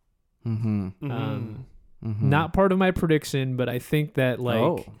 Mm-hmm. Mhm. Mm-hmm. Not part of my prediction, but I think that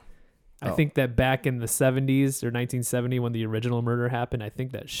Oh. I think that back in the 70s or 1970 when the original murder happened, I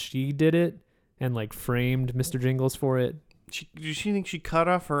think that she did it and like framed Mr. Jingles for it. Did she think she cut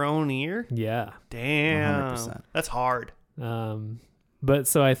off her own ear? Yeah. Damn, 100%. that's hard. But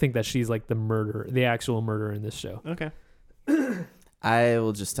so I think that she's like the murderer, the actual murderer in this show. Okay. I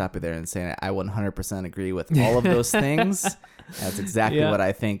will just stop you there and say I 100% agree with all of those things. That's exactly Yeah. what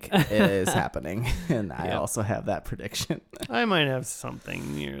I think is happening. And I Yeah. also have that prediction. I might have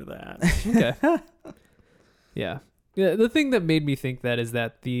something near that. Okay. Yeah. Yeah. The thing that made me think that is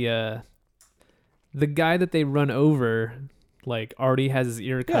that the guy that they run over, like, already has his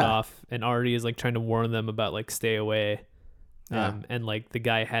ear cut Yeah. off and already is like trying to warn them about like stay away. Yeah. And like the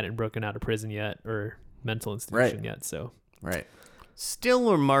guy hadn't broken out of prison yet or mental institution yet. So Right.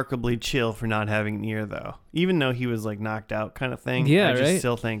 Still remarkably chill for not having an ear, though. Even though he was like knocked out, kind of thing. Yeah, I just right?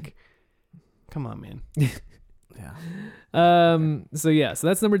 still think, come on, man. Yeah. So yeah, so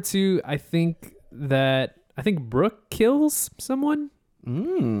that's number 2. I think Brooke kills someone.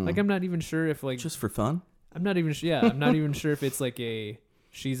 Like I'm not even sure if like Just for fun. I'm not even sure if it's like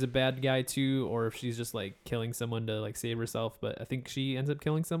she's a bad guy too, or if she's just like killing someone to like save herself. But I think she ends up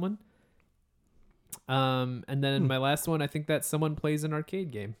killing someone. And then my last one, I think that someone plays an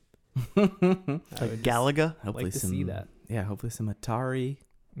arcade game. I would just Galaga. Hopefully like to some, see that. Yeah, hopefully some Atari.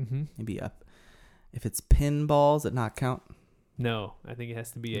 Mm-hmm. Maybe up. If it's pinball, does it not count? No, I think it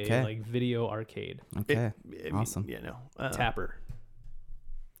has to be Okay. a like video arcade Okay. I mean, Awesome. Yeah, no. tapper.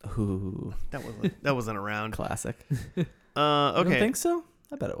 Ooh, That wasn't around. classic. Okay. You don't think so?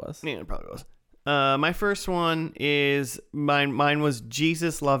 I bet it was. Yeah, it probably was. My first one is mine was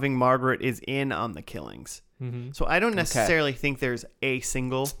Jesus loving Margaret is in on the killings. Mm-hmm. So I don't necessarily think there's a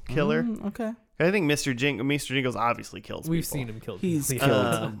single killer. Okay. I think Mr. Jingles obviously kills We've people. seen him kill. He's people.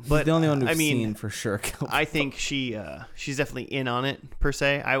 killed. But He's the only one we've I mean, seen for sure. Killed. I think she's definitely in on it per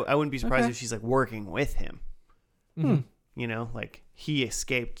se. I wouldn't be surprised Okay. if she's like working with him. Mhm. You know, like he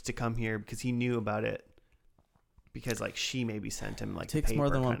escaped to come here because he knew about it. Because like she maybe sent him like It takes more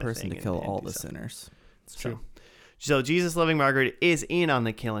paper than one kinda person thing to and- kill and all do the something. sinners. It's true. So Jesus loving Margaret is in on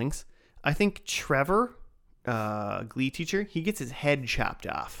the killings. I think Trevor, Glee teacher, he gets his head chopped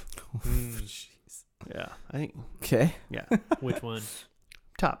off. Yeah, I think Okay. yeah, Which one?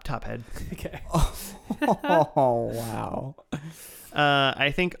 top head. Okay. Oh wow.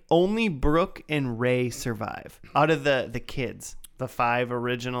 I think only Brooke and Ray survive out of the kids, the 5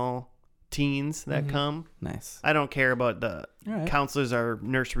 original teens that come. Nice. I don't care about the All right. counselors or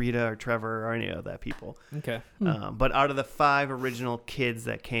Nurse Rita or Trevor or any of that people. Okay. But out of the 5 original kids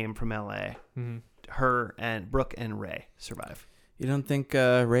that came from LA, Mm-hmm. her and Brooke and Ray survive. You don't think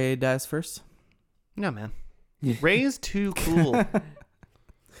Ray dies first? No, man. Ray is too cool.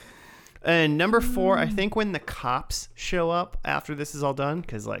 And number 4, I think when the cops show up after this is all done,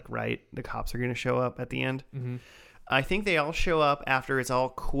 because, like, right, the cops are going to show up at the end. Mm-hmm. I think they all show up after it's all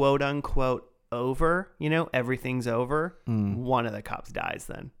quote unquote over, you know, everything's over. One of the cops dies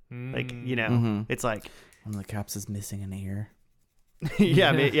then. Like, you know, it's like, One of the cops is missing an ear.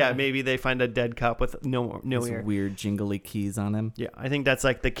 maybe they find a dead cop with no Those ear. weird jingly keys on him. Yeah, I think that's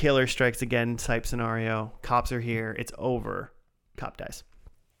like the killer strikes again type scenario. Cops are here, it's over. Cop dies.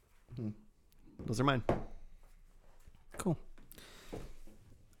 Those are mine. Cool.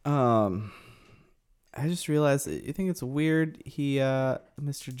 I just realized, you think it's weird,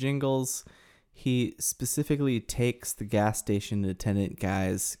 Mr. Jingles, he specifically takes the gas station attendant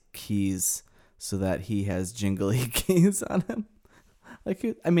guy's keys so that he has jingly keys on him. Like,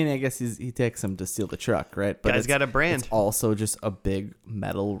 I mean, I guess he takes them to steal the truck, right? But Guy's got a brand. It's also just a big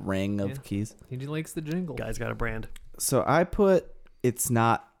metal ring of keys. He likes the jingle. Guy's got a brand. So I put it's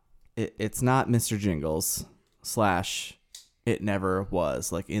not Mr. Jingles / it never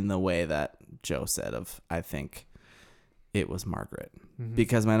was, like in the way that Joe said of I think it was Margaret.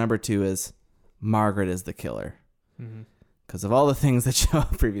 Because my number 2 is Margaret is the killer. Because of all the things that Joe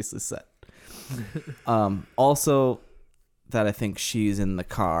previously said. Also that I think she's in the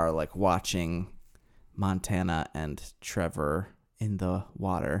car like watching Montana and Trevor in the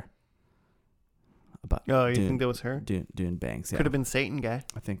water. Oh, you think that was her? Doing bangs. Yeah. Could have been Satan guy.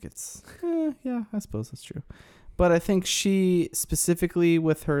 I think it's yeah, I suppose that's true. But I think she specifically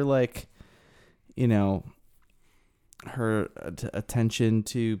with her like, you know, her attention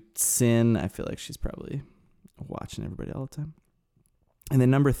to sin, I feel like she's probably watching everybody all the time. And then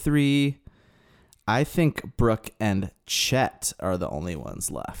number 3, I think Brooke and Chet are the only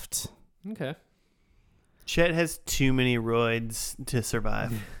ones left. Okay. Chet has too many roids to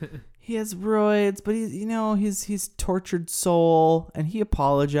survive. He has roids, but he's tortured soul, and he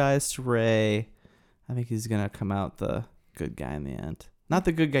apologized to Ray. I think he's gonna come out the good guy in the end. Not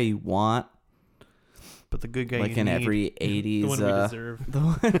the good guy you want, But the good guy like you in need. every 80s. The one we deserve. The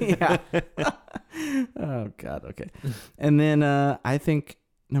one, yeah. Oh God. Okay. And then I think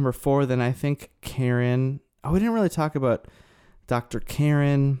number 4. Then I think Karen. Oh, we didn't really talk about Dr.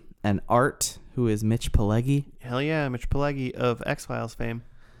 Karen and Art, who is Mitch Pileggi. Hell yeah, Mitch Pileggi of X-Files fame.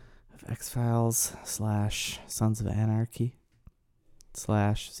 Of X-Files / Sons of Anarchy / is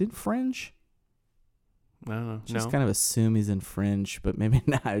he in Fringe? I don't know. Just No. kind of assume he's in Fringe, but maybe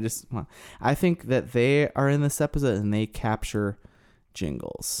not. I think that they are in this episode and they capture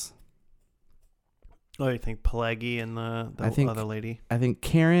Jingles. Oh, you think Pileggi and the I think- other lady? I think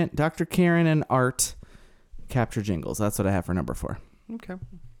Dr. Karen and Art capture Jingles. That's what I have for number 4. Okay.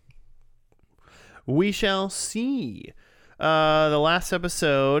 We shall see. The last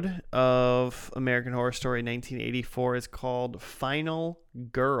episode of American Horror Story 1984 is called Final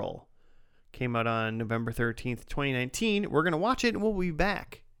Girl. Came out on November 13th, 2019. We're going to watch it and we'll be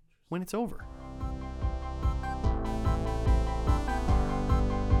back when it's over.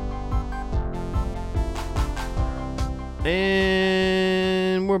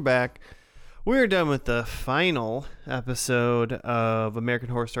 And we're back. We're done with the final episode of American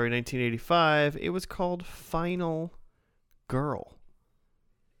Horror Story 1985. It was called Final Girl.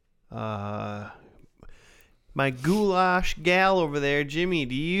 My goulash gal over there, Jimmy,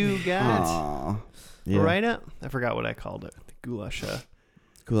 do you got Aww. it right up? I forgot what I called it. The goulash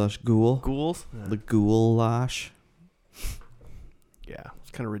Goulash ghoul. ghouls? The goulash. Yeah, it's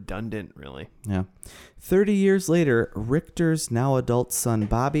kind of redundant, really. Yeah. 30 years later, Richter's now adult son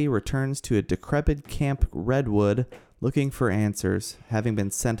Bobby returns to a decrepit Camp Redwood looking for answers, having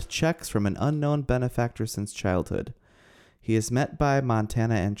been sent checks from an unknown benefactor since childhood. He is met by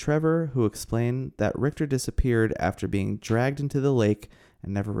Montana and Trevor, who explain that Richter disappeared after being dragged into the lake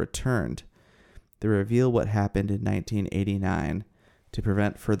and never returned. They reveal what happened in 1989. To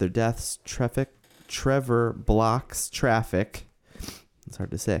prevent further deaths, Trevor blocks traffic. It's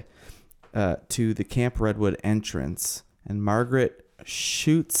hard to say. To the Camp Redwood entrance, and Margaret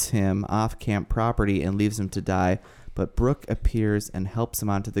shoots him off camp property and leaves him to die, but Brooke appears and helps him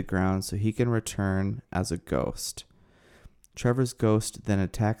onto the ground so he can return as a ghost. Trevor's ghost then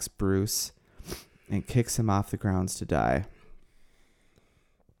attacks Bruce and kicks him off the grounds to die.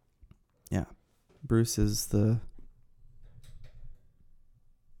 Yeah. Bruce is the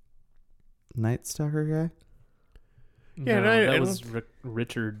Night Stalker guy? Yeah, no, I that don't- was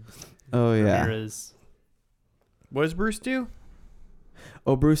Richard. Oh yeah. Ramirez. What does Bruce do?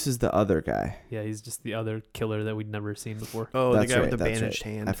 Oh, Bruce is the other guy. Yeah, he's just the other killer that we'd never seen before. Oh, That's the guy right, with the that's bandaged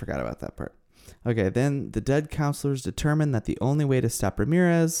right. hand. I forgot about that part. Okay, then the dead counselors determine that the only way to stop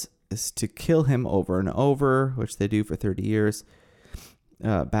Ramirez is to kill him over and over, which they do for 30 years.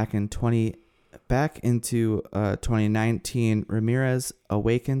 Back into 2019, Ramirez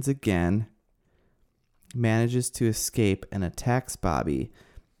awakens again, manages to escape, and attacks Bobby.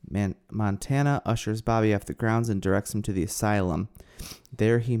 Montana ushers Bobby off the grounds and directs him to the asylum.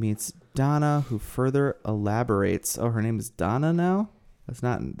 There he meets Donna, who further elaborates. Oh, her name is Donna now? That's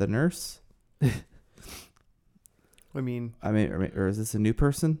not the nurse? I mean, or is this a new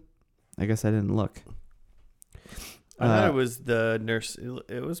person? I guess I didn't look. I thought it was the nurse.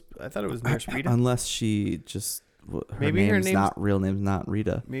 I thought it was Nurse Rita. Unless she just Maybe her name's not real name's not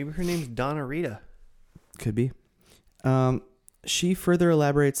Rita. Maybe her name's Donna Rita. Could be. She further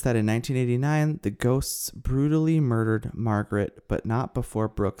elaborates that in 1989, the ghosts brutally murdered Margaret, but not before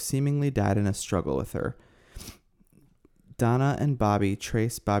Brooke seemingly died in a struggle with her. Donna and Bobby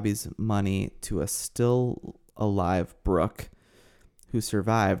trace Bobby's money to a still alive Brooke, who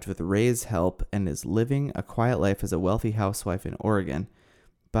survived with Ray's help and is living a quiet life as a wealthy housewife in Oregon.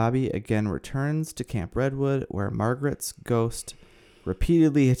 Bobby again returns to Camp Redwood, where Margaret's ghost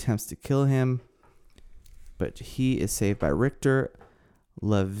repeatedly attempts to kill him, but he is saved by Richter,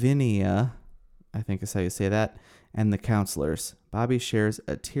 Lavinia, I think is how you say that, and the counselors. Bobby shares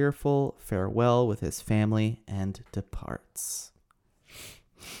a tearful farewell with his family and departs.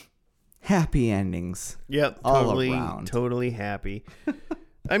 Happy endings. Yep, all totally, around. totally happy.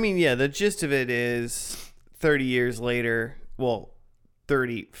 I mean, yeah, the gist of it is 30 years later, well,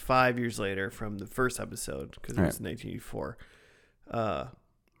 35 years later from the first episode, because it was 1984.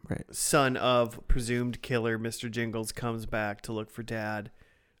 Right. Son of presumed killer Mr. Jingles comes back to look for Dad.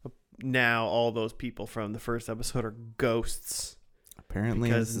 Now all those people from the first episode are ghosts.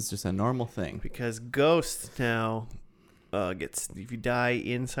 Apparently, this is just a normal thing. Because ghosts now if you die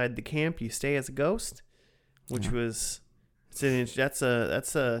inside the camp, you stay as a ghost, which was that's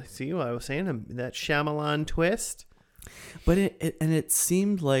a see what I was saying, that Shyamalan twist. But it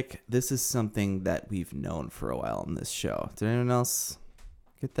seemed like this is something that we've known for a while in this show. Did anyone else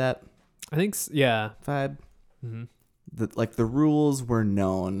get that I think, yeah. vibe? Mm-hmm. The rules were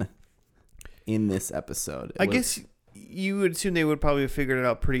known in this episode. I guess you would assume they would probably have figured it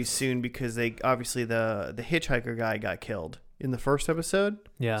out pretty soon, because they obviously the hitchhiker guy got killed in the first episode.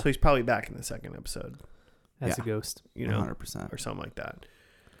 Yeah. So he's probably back in the second episode, As a ghost. 100%. or something like that.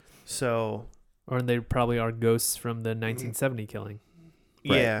 So, Or they probably are ghosts from the 1970 killing.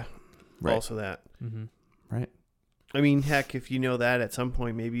 Right. yeah, Right. also that. Mm-hmm. Right. I mean, heck, if you know that at some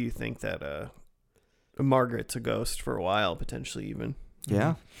point, maybe you think that Margaret's a ghost for a while, potentially even.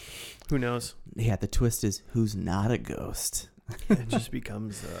 Yeah. Who knows? Yeah, the twist is who's not a ghost. It just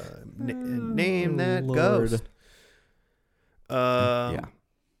becomes name that Lord. ghost. Yeah.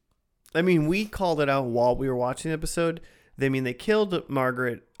 I mean, we called it out while we were watching the episode. They killed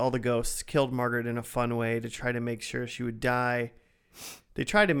Margaret. All the ghosts killed Margaret in a fun way to try to make sure she would die. They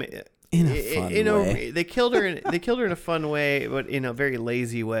tried to make In a fun way. They killed her. They killed her in a fun way, but in a very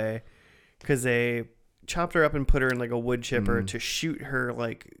lazy way, because they chopped her up and put her in like a wood chipper to shoot her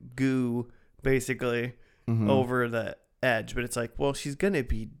like goo, basically, over the edge. But it's like, well, she's gonna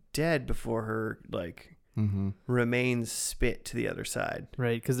be dead before her remains spit to the other side.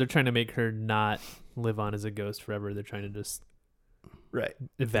 Right, because they're trying to make her not live on as a ghost forever. They're trying to just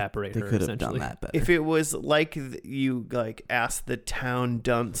evaporate They her, could have essentially. done that better. If it was like you like asked the town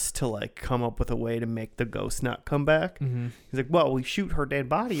dunce to like come up with a way to make the ghost not come back, Mm-hmm. he's like, well, we shoot her dead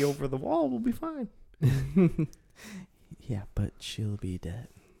body over the wall, we'll be fine. Yeah, but she'll be dead.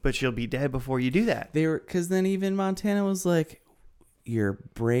 But she'll be dead before you do that. Because then even Montana was like, your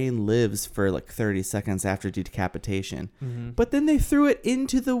brain lives for like 30 seconds after decapitation. Mm-hmm. But then they threw it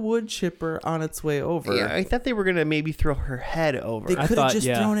into the wood chipper on its way over. Yeah, I thought they were gonna maybe throw her head over. They I could have thought- just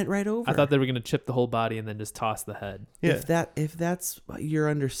yeah. thrown it right over. I thought they were going to chip the whole body and then just toss the head. Yeah. If that's your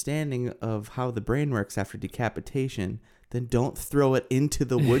understanding of how the brain works after decapitation, then don't throw it into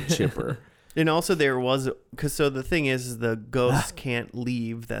the wood chipper. And also there was, because so the thing is the ghosts can't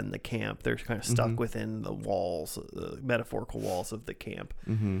leave then the camp. They're kind of stuck within the walls, the metaphorical walls of the camp.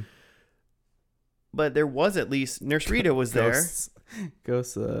 Mm-hmm. But there was at least, Nurse Rita was there.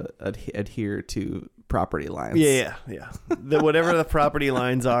 Ghosts adhere to property lines. Yeah. Whatever the property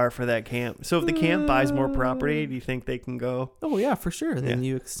lines are for that camp. So if the camp buys more property, do you think they can go? Oh, yeah, for sure. Then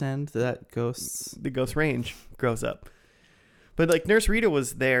Yeah. you extend that ghost's... The ghost range grows up. But like Nurse Rita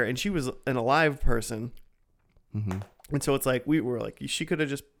was there and she was an alive person. Mm-hmm. And so it's like, we were like, she could have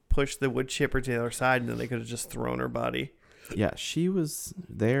just pushed the wood chipper to the other side, and then they could have just thrown her body. Yeah, she was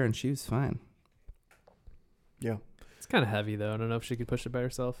there and she was fine. Yeah. It's kind of heavy though. I don't know if she could push it by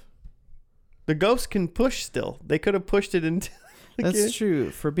herself. The ghost can push still. They could have pushed it into. That's true.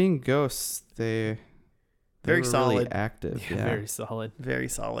 For being ghosts, they Very were solid. really active. Yeah. Very solid. Very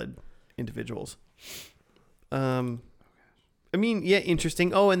solid individuals. I mean, yeah,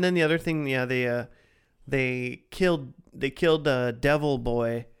 interesting. Oh, and then the other thing, yeah, they killed Devil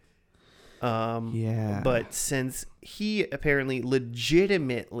Boy. Yeah. But since he apparently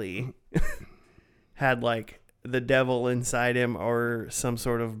legitimately had like the devil inside him or some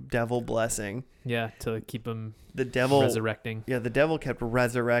sort of devil blessing, Yeah, to keep him the devil resurrecting. Yeah, the devil kept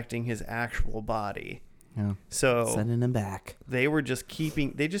resurrecting his actual body. Yeah. So Sending him back. they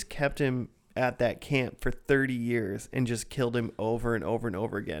just kept him at that camp for 30 years and just killed him over and over and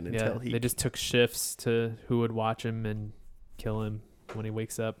over again until They just took shifts to who would watch him and kill him when he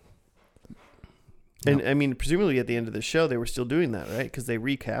wakes up. And Yep. I mean, presumably at the end of the show, they were still doing that, right? Because they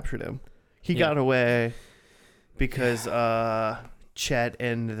recaptured him. He Yeah. got away because Chet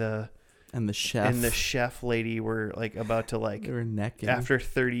and the chef lady were like about to like They were necking. after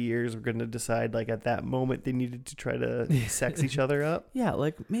 30 years we're going to decide like at that moment they needed to try to sex each other up. Yeah,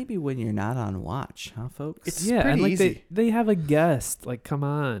 like maybe when you're not on watch, huh, folks? It's Yeah, and pretty like easy. they have a guest. Like, come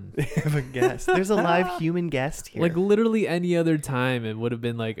on. They have a guest. There's a live human guest here. Like literally any other time, it would have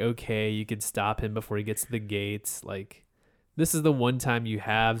been like, okay, you could stop him before he gets to the gates. Like, this is the one time you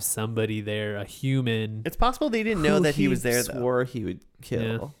have somebody there, a human. it's possible they didn't know Who that he was there though. swore he would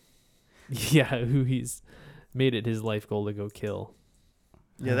kill. Yeah, who he's made it his life goal to go kill.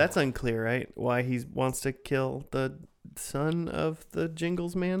 Yeah, that's unclear, right? Why he wants to kill the son of the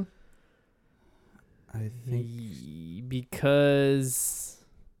Jingles man? I think Because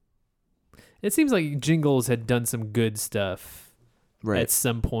it seems like Jingles had done some good stuff right. at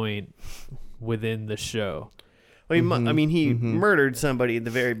some point within the show. Well, he Mhm, I mean, he mhm. murdered somebody at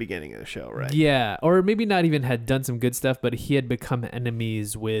the very beginning of the show, right? Yeah, or maybe not even had done some good stuff, but he had become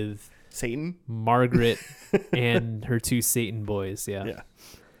enemies with Satan. Margaret and her two Satan boys. Yeah. Yeah.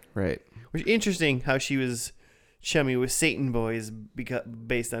 Right. Which interesting how she was chummy with Satan boys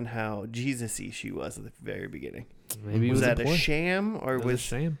based on how Jesus-y she was at the very beginning. Maybe it Was was that a a ploy. sham or It was a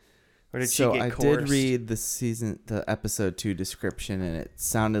shame. or did So she get I coerced? did read the episode 2 description, and it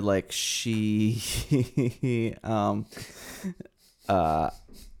sounded like she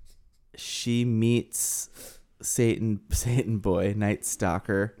she meets Satan boy, Night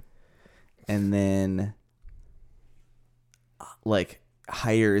Stalker, and then like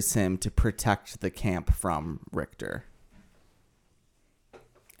hires him to protect the camp from Richter.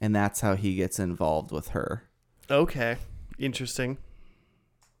 And that's how he gets involved with her. Okay. Interesting.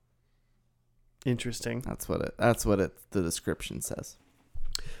 That's what the description says.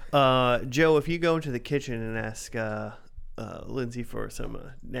 Joe, if you go into the kitchen and ask Lindsay for some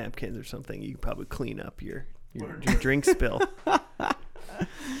napkins or something, you can probably clean up your drink spill.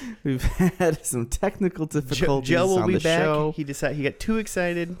 We've had some technical difficulties Joe will on be the back. show. He got too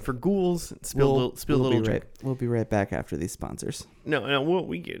excited for ghouls. And spilled a little drink. We'll be right back after these sponsors. No,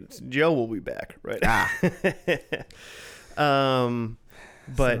 Joe will be back, right? Ah.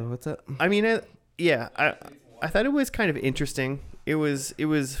 But So what's up? I mean, I thought it was kind of interesting. It was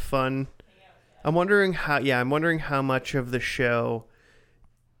fun. I'm wondering how much of the show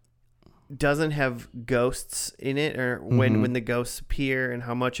doesn't have ghosts in it, or when the ghosts appear, and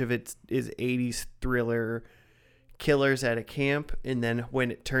how much of it is 80s thriller killers at a camp, and then when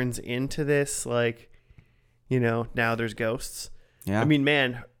it turns into this, like, now there's ghosts. Yeah. I mean,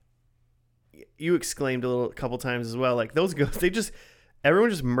 man, you exclaimed a couple times as well, like those ghosts,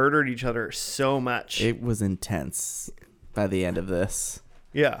 everyone just murdered each other so much. It was intense by the end of this.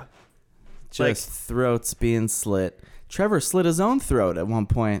 Yeah. Just throats being slit. Trevor slit his own throat at one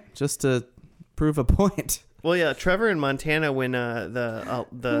point just to prove a point. Well, yeah, Trevor in Montana, when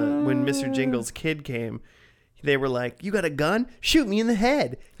when Mr. Jingle's kid came, they were like, "You got a gun? Shoot me in the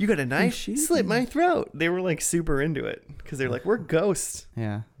head. You got a knife? Slit my throat." They were like super into it because they're like, "We're ghosts."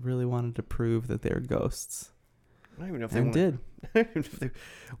 Yeah, really wanted to prove that they're ghosts. I don't even know if And did. I don't know if they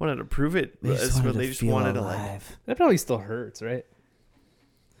wanted to prove it. They just wanted to like. alive. That probably still hurts, right?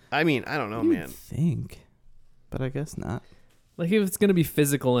 I mean, I don't know, You'd man. think, but I guess not. Like, if it's gonna be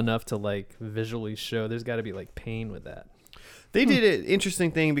physical enough to like visually show, there's got to be like pain with that. They did an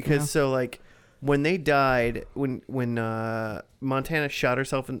interesting thing because Yeah. so like when they died, when Montana shot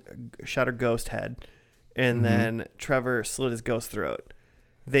her ghost head, and then Trevor slit his ghost throat.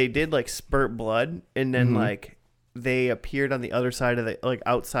 They did like spurt blood, and then like they appeared on the other side of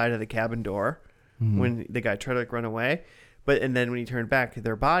outside of the cabin door when the guy tried to like run away. and then when he turned back,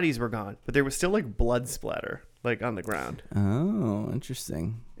 their bodies were gone, but there was still like blood splatter like on the ground. Oh,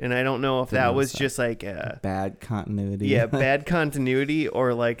 interesting. And I don't know if Didn't that notice was that. just like Bad continuity. yeah, bad continuity,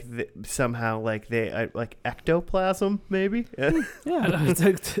 or like somehow like they like ectoplasm maybe. I don't know, it's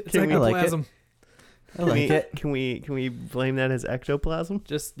Can we- I like it. ectoplasm. I like it. Can we blame that as ectoplasm?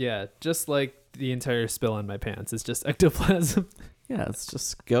 Just like the entire spill on my pants. It's just ectoplasm. Yeah, it's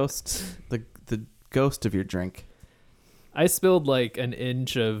just ghost. The ghost of your drink. I spilled like an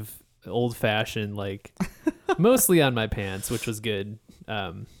inch of old fashioned, like mostly on my pants, which was good.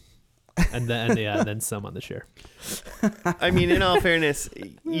 And then some on the chair. I mean, in all fairness,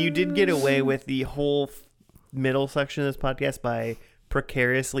 you did get away with the whole middle section of this podcast by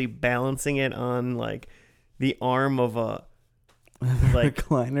precariously balancing it on like the arm of a like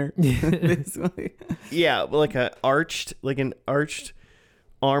Recliner. Basically. yeah, like an arched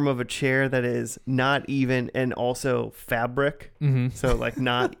arm of a chair that is not even and also fabric. Mm-hmm. So like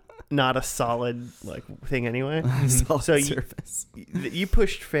not a solid like thing anyway. Solid So surface. You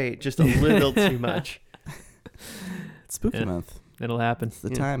pushed fate just a little too much. It's spooky Yeah. month. It'll happen. It's the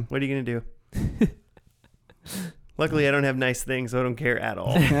Yeah. time. What are you gonna do? Luckily, I don't have nice things, so I don't care at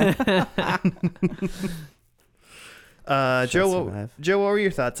all. Joe, what were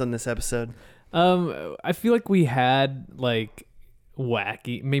your thoughts on this episode? I feel like we had like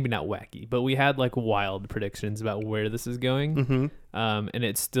wacky, maybe not wacky, but we had like wild predictions about where this is going. Mm-hmm. And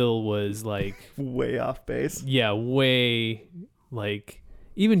it still was like, Way off base. yeah, way like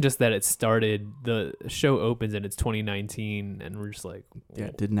even just that it started, the show opens and it's 2019 and we're just like, Yeah,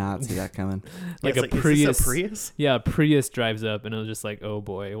 did not see that coming. like Yeah, a it's is Prius. this a Prius? Yeah, a Prius drives up and I was just like, oh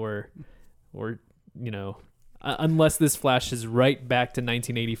boy, we're you know, unless this flashes right back to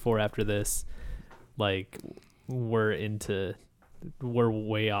 1984 after this, like we're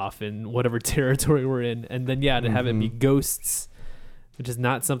way off in whatever territory we're in. And then yeah, to have it be ghosts, which is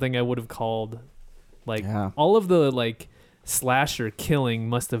not something I would have called like Yeah. all of the like slasher killing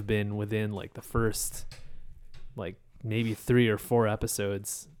must have been within like the first like maybe 3 or 4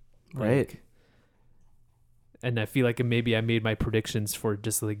 episodes. Right. Like, and I feel like maybe I made my predictions for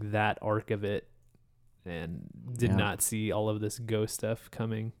just like that arc of it and did Yeah. not see all of this ghost stuff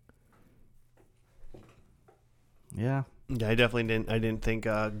coming. Yeah. Yeah, I definitely didn't. I didn't think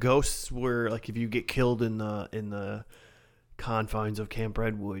ghosts were like if you get killed in the confines of Camp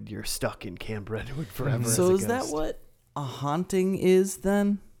Redwood, you're stuck in Camp Redwood forever. as So a is that ghost. what a haunting is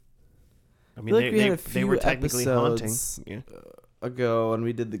then? I mean, feel like we had a they were few technically haunting. episodes Yeah. Ago, and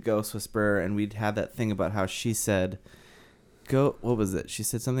we did the Ghost Whisperer, and we'd have that thing about how she said, what was it? She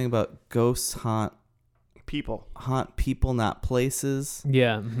said something about ghosts haunt People. people, not places.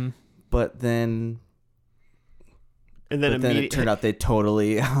 Yeah. Mm-hmm. But then And then, it turned out they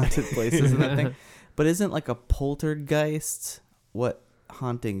totally haunted places and that thing. But isn't like a poltergeist what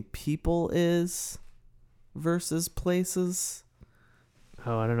haunting people is versus places?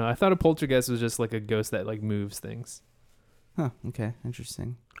 Oh, I don't know. I thought a poltergeist was just like a ghost that like moves things. Huh. Okay.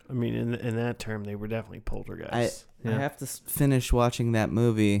 Interesting. I mean, in that term, they were definitely poltergeists. Yeah. I have to finish watching that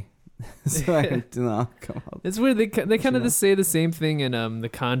movie so I do not come up. It's weird. They kind of know? say the same thing in The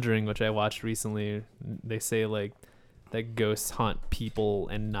Conjuring, which I watched recently. They say like that ghosts haunt people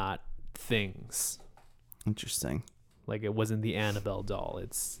and not things. Interesting. Like it wasn't the Annabelle doll.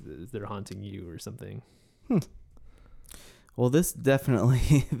 It's they're haunting you or something. Well, this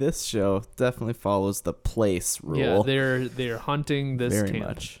show definitely follows the place rule. Yeah, they're haunting this very camp.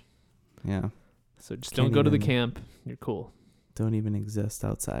 much. Yeah. So just Can't don't go to the even- camp. You're cool. Don't even exist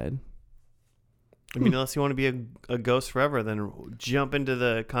outside. I mean, unless you want to be a ghost forever, then jump into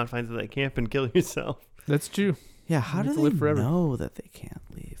the confines of that camp and kill yourself. That's true. Yeah, how You do have to they live forever. know that they can't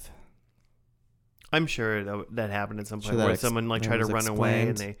leave? I'm sure that happened at some Sure point that where ex- someone like that tried to was run away and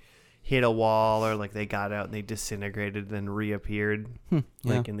explained. they hit a wall, or like they got out and they disintegrated, then reappeared Yeah.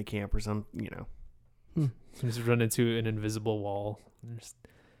 like in the camp or some, You just run into an invisible wall and just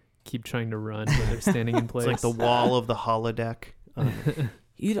keep trying to run, but they're standing in place. It's like the wall of the holodeck.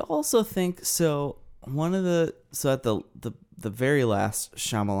 You'd also think so. One of the at the very last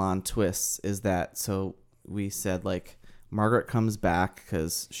Shyamalan twists is that we said like Margaret comes back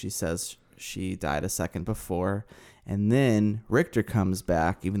because she says she died a second before, and then Richter comes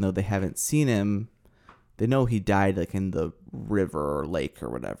back even though they haven't seen him. They know he died like in the river or lake or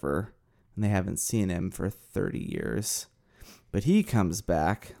whatever, and they haven't seen him for 30 years. But he comes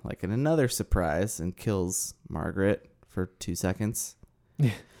back like in another surprise and kills Margaret for 2 seconds.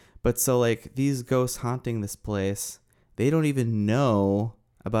 But so like these ghosts haunting this place, they don't even know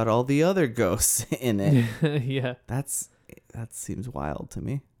about all the other ghosts in it. Yeah. That seems wild to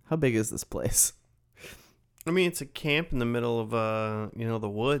me. How big is this place? I mean, it's a camp in the middle of the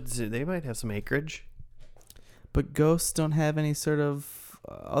woods. They might have some acreage. But ghosts don't have any sort of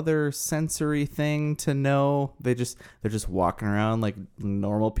other sensory thing to know. They're just walking around like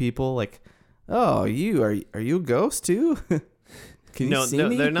normal people. Like, oh, are you a ghost too? Can you see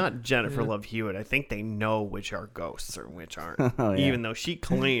me? They're not Jennifer Love Hewitt. I think they know which are ghosts or which aren't. Oh, yeah. Even though she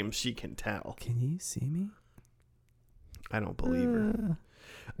claims she can tell. Can you see me? I don't believe her.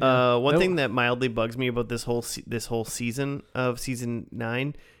 Yeah. One Nope. thing that mildly bugs me about this whole season of season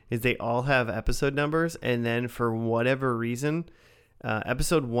 9 is they all have episode numbers, and then for whatever reason,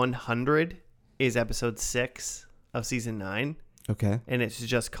 episode 100 is episode 6 of season 9, Okay. and it's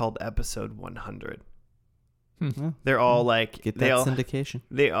just called episode 100. Well, They're all like get they that all syndication.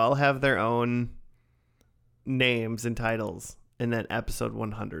 they all have their own names and titles, and then episode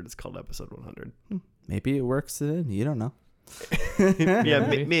 100 is called episode 100. Maybe it works in. You don't know. Yeah,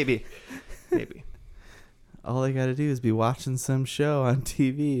 Maybe. maybe. All I got to do is be watching some show on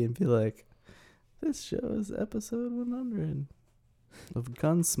TV and be like, this show is episode 100 of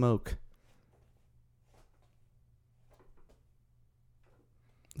Gunsmoke.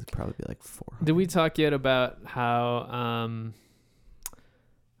 It'd probably be like 400. Did we talk yet about how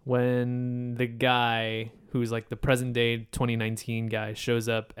when the guy who's like the present day 2019 guy shows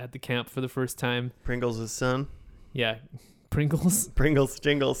up at the camp for the first time? Pringles' son. Yeah, Pringles.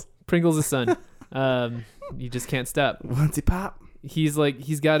 Jingles. Pringles' son. You just can't stop. Once he pop. He's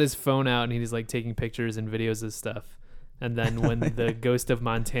got his phone out and he's like taking pictures and videos of stuff. And then when the ghost of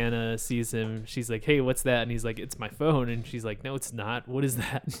Montana sees him, she's like, "Hey, what's that?" And he's like, "It's my phone." And she's like, "No, it's not. What is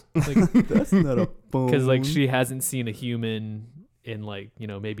that?" Like, That's not a phone. because like she hasn't seen a human in like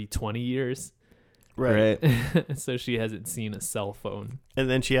maybe 20 years, Right. so she hasn't seen a cell phone. And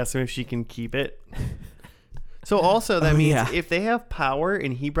then she asks him if she can keep it. So also that Oh, means yeah. if they have power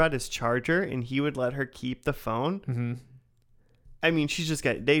and he brought his charger and he would let her keep the phone, Mm-hmm. I mean, they just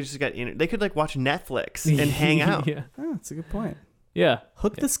got they could like watch Netflix and hang out, Yeah, Oh, that's a good point. yeah.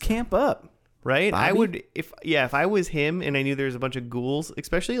 Hook this camp up. right? I Bobby? would if I was him and I knew there was a bunch of ghouls,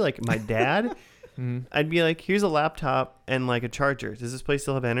 especially like my dad, Mhm. I'd be like, here's a laptop and like a charger. Does this place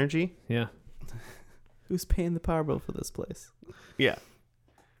still have energy? Yeah. Who's paying the power bill for this place? Yeah.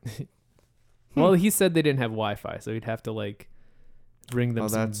 Well, he said they didn't have Wi-Fi, so he'd have to like bring them Oh,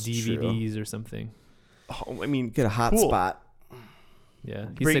 some that's true. DVDs or something. Oh, I mean, Get a hot cool. spot. Yeah,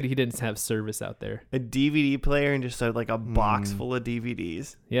 he Bring- said he didn't have service out there. A DVD player and just like a box Mm. full of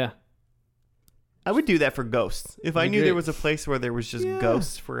DVDs. Yeah, I would do that for ghosts. If I That'd be knew there great. was a place where there was just Yeah.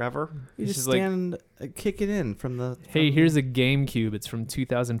 ghosts forever. You It's just just like- stand, kick it in from the. Hey, from- here's a GameCube. It's from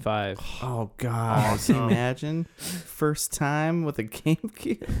 2005. Oh God! Can you Awesome. imagine first time with a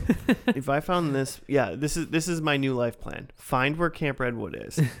GameCube? If I found this, yeah, this is my new life plan. Find where Camp Redwood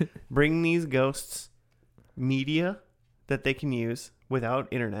is. Bring these ghosts media that they can use without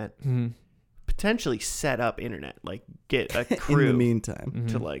internet. Mhm. Potentially set up internet, like get a In the crew meantime,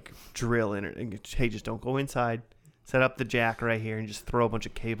 to Mhm. like drill internet. And hey, just don't go inside. Set up the jack right here and just throw a bunch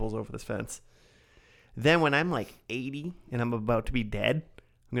of cables over this fence. Then when I'm like 80 and I'm about to be dead,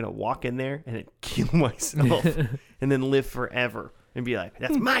 I'm gonna walk in there and kill myself and then live forever and be like,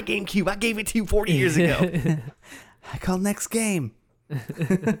 "That's my GameCube. I gave it to you 40 years ago." I call next game.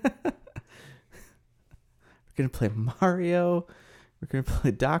 We're gonna play Mario. We're gonna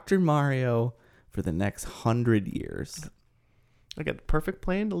play Dr. Mario for the next 100 years. I got the perfect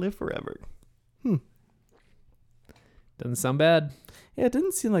plan to live forever. Doesn't sound bad. Yeah, it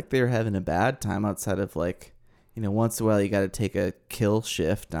didn't seem like they were having a bad time outside of like, once in a while you got to take a kill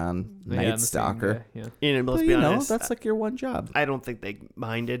shift on Yeah, Night I'm the same Stalker. guy, Yeah, And let's But be honest, that's like your one job. I don't think they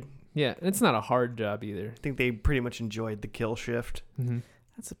minded. yeah. And it's not a hard job either. I think they pretty much enjoyed the kill shift. Mm-hmm.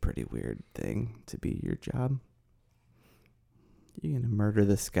 That's a pretty weird thing to be your job. You're gonna murder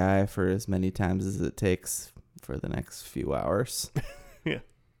this guy for as many times as it takes for the next few hours. Yeah.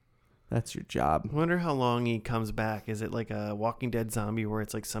 That's your job. I wonder how long he comes back. Is it like a Walking Dead zombie where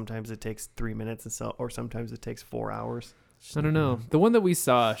it's like sometimes it takes 3 minutes or sometimes it takes 4 hours? I don't know. The one that we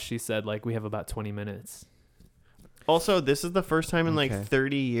saw, she said like we have about 20 minutes. Also, this is the first time in like Okay.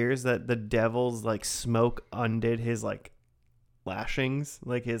 30 years that the devil's like smoke undid his like lashings,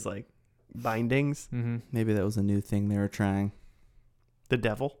 like his like bindings. Mm-hmm. Maybe that was a new thing they were trying. The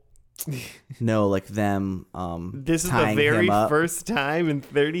devil. No, like them. This is the tying very him up. first time in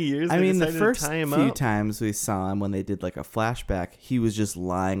 30 years. I they mean, the decided first to tie him few up. times we saw him when they did like a flashback, he was just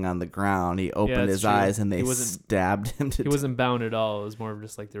lying on the ground. He opened that's his true. eyes and He they wasn't- stabbed him to He wasn't bound at all. It was more of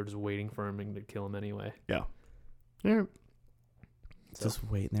just like they were just waiting for him and to kill him anyway. Yeah. just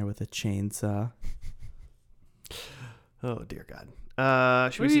waiting there with a chainsaw. Oh dear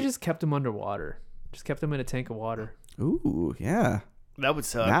God. Should we Maybe he see? just kept him underwater. Just kept him in a tank of water. Ooh, yeah. That would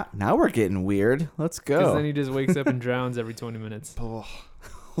suck. Now we're getting weird. Let's Because go. then he just wakes up and drowns every 20 minutes. Oh.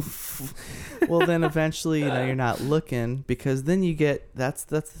 Well, then eventually, you're not looking, because then you get that's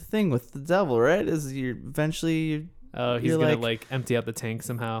the thing with the devil, right? Is Oh, he's You're gonna like- like empty out the tank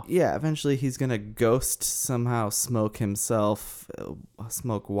somehow. eventually he's gonna ghost somehow, smoke himself,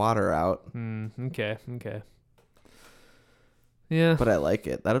 smoke water out. Okay. Yeah. But I like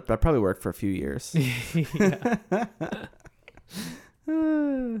it. That probably worked for a few years. Yeah.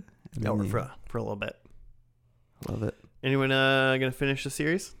 That worked for a little bit. Love it. Anyone gonna finish the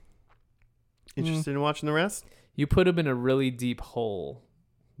series? Interested in watching the rest? You put him in a really deep hole.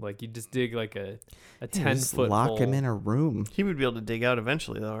 Like you just dig like a 10-foot lock hole. him in a room. He would be able to dig out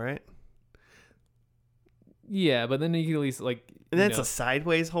eventually, though, right? Yeah, but then you can at least like. And then it's a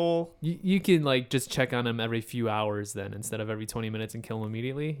sideways hole. You can like just check on him every few hours then instead of every 20 minutes and kill him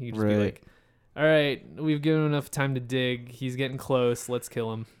immediately. You just be Right. like, all right, we've given him enough time to dig. He's getting close. Let's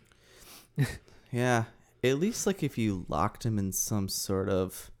kill him. Yeah. At least like if you locked him in some sort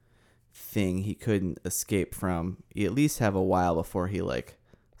of thing he couldn't escape from, you at least have a while before he like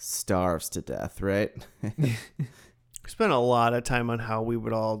starves to death, right? We spent a lot of time on how we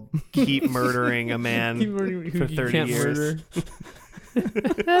would all keep murdering a man for 30 years.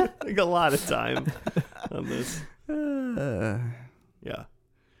 Like a lot of time on this. Yeah.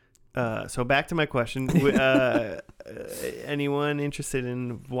 So back to my question. Anyone interested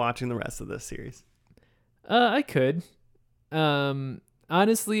in watching the rest of this series? I could.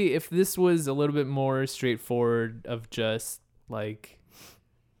 Honestly, if this was a little bit more straightforward of just like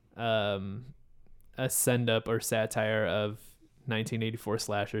a send up or satire of 1984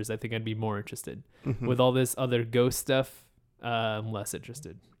 slashers, I think I'd be more interested. Mm-hmm. With all this other ghost stuff, I'm less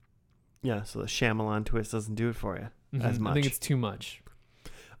interested. Yeah, so the Shyamalan twist doesn't do it for you as much. I think it's too much.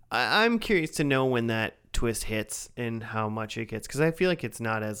 I'm curious to know when that twist hits and how much it gets, because I feel like it's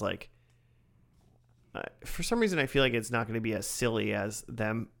not as like for some reason I feel like it's not going to be as silly as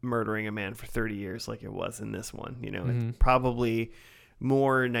them murdering a man for 30 years like it was in this one. It's probably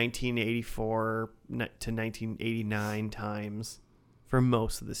more 1984 to 1989 times for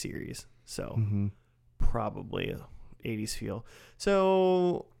most of the series, so probably a 80s feel.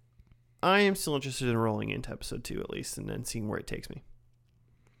 So I am still interested in rolling into episode 2 at least, and then seeing where it takes me.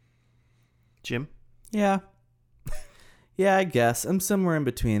 Jim? Yeah. Yeah, I guess. I'm somewhere in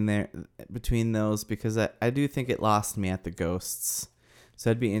between those, because I do think it lost me at the ghosts.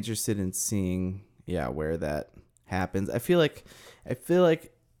 So I'd be interested in seeing, where that happens. I feel like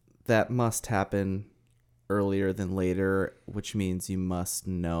that must happen earlier than later, which means you must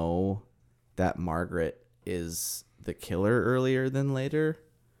know that Margaret is the killer earlier than later.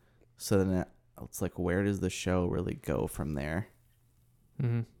 So then it's like, where does the show really go from there?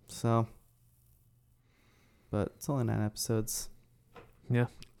 Mm-hmm. So... But it's only 9 episodes. Yeah.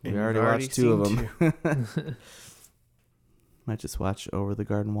 We already watched 2 of them. Might just watch Over the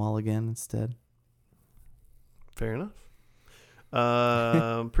Garden Wall again instead. Fair enough.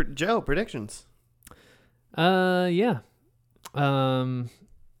 Joe, predictions. Yeah.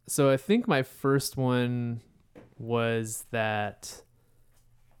 So I think my first one was that.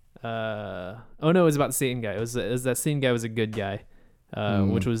 Oh no, it was about the Satan guy. It was that Satan guy was a good guy.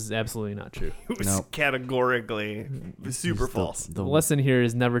 Which was absolutely not true. It was categorically super false. The lesson here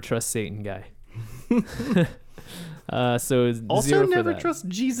is never trust Satan guy. So it's Also, 0 for never that. trust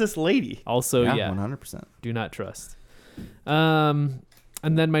Jesus lady. Also, 100%. do not trust. And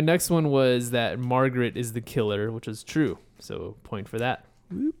then my next one was that Margaret is the killer, which is true. So point for that.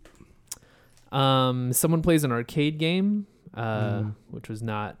 Whoop. Someone plays an arcade game, which was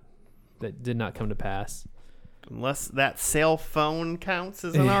that did not come to pass. Unless that cell phone counts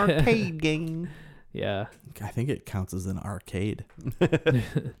as an arcade game. Yeah. I think it counts as an arcade.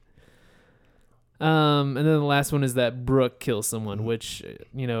 And then the last one is that Brooke kills someone, which,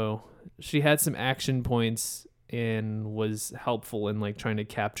 she had some action points and was helpful in like trying to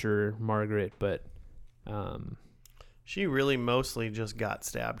capture Margaret, but She really mostly just got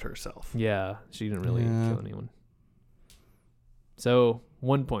stabbed herself. yeah, she didn't really kill anyone. So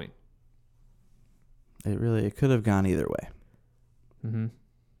 1 point. It could have gone either way. Mm-hmm.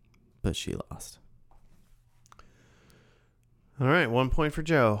 But she lost. All right, 1 point for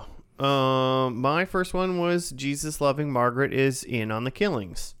Joe. My first one was Jesus loving Margaret is in on the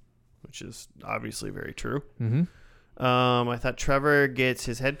killings, which is obviously very true. Mm-hmm. I thought Trevor gets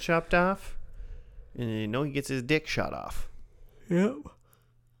his head chopped off, and he gets his dick shot off. Yep.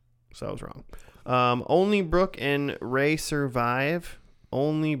 So I was wrong. Only Brooke and Ray survive.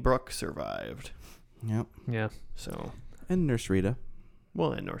 Only Brooke survived. Yep. Yeah. So And Nurse Rita.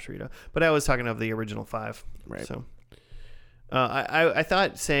 Well, and North Rita. But I was talking of the original 5. Right. So I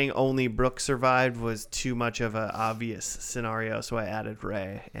thought saying only Brooke survived was too much of an obvious scenario, so I added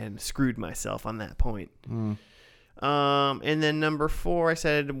Ray and screwed myself on that point. And then number 4, I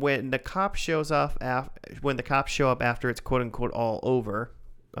said when the cops show up after it's quote unquote all over,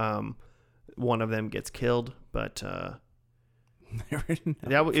 one of them gets killed, but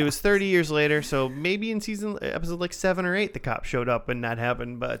it was 30 years later, so maybe in episode like 7 or 8 the cops showed up and that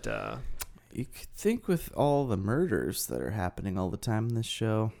happened, but you could think with all the murders that are happening all the time in this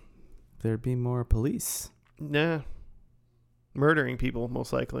show, there'd be more police. Nah, murdering people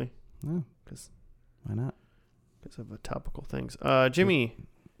most likely. No, why not? Because of the topical things. Jimmy.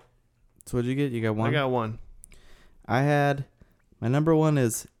 So what'd you get? You got 1? I got 1. I had, my number 1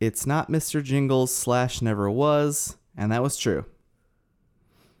 is It's Not Mr. Jingles / Never Was, and that was true.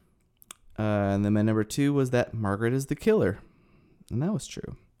 And then my number 2 was that Margaret is the killer, and that was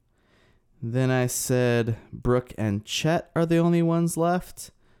true. Then I said Brooke and Chet are the only ones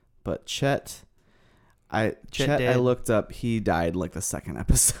left, but Chet I looked up, he died like the second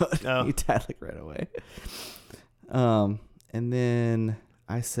episode. Oh. He died like right away. And then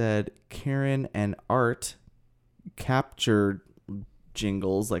I said Karen and Art captured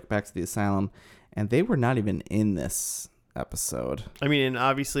Jingles like back to the asylum, and they were not even in this episode. I mean, and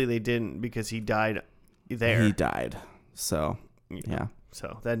obviously they didn't because he died there. He died. So, yeah.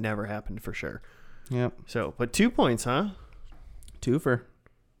 So that never happened for sure. Yep. So, but 2 points, huh? 2 for.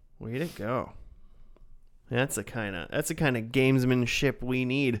 Way to go. That's the kind of gamesmanship we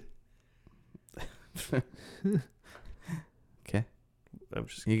need. Okay. I'm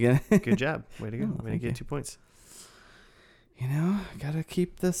just You get good job. Way to go. Oh, Way to get 2 points. You know, gotta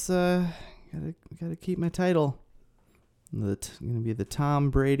keep this. Gotta keep my title. I'm gonna be the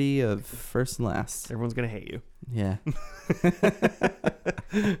Tom Brady of first and last. Everyone's gonna hate you. Yeah.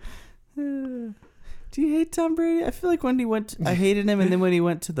 Do you hate Tom Brady? I feel like when I hated him, and then when he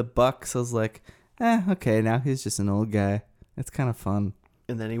went to the Bucks, I was like, okay, now he's just an old guy. It's kind of fun.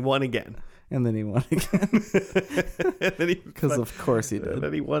 And then he won again. And then he won again. Because of course he did. And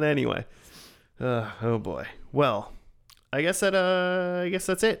then he won anyway. Oh boy. Well, I guess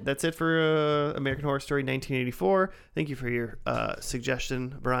that's it. That's it for American Horror Story 1984. Thank you for your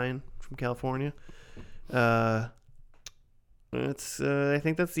suggestion, Brian from California. I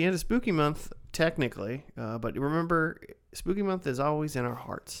think that's the end of Spooky Month, technically. But remember, Spooky Month is always in our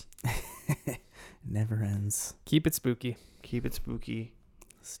hearts. Never ends. Keep it spooky. Keep it spooky.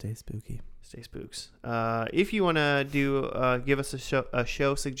 Stay spooky. Stay spooks. If you want to give us a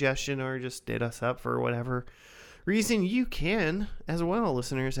show suggestion or just hit us up for whatever reason, you can as well,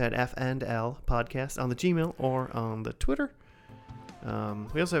 listeners, at F&L Podcast on the Gmail or on the Twitter.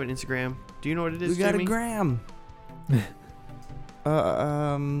 We also have an Instagram. Do you know what it is, We got Jimmy? a gram.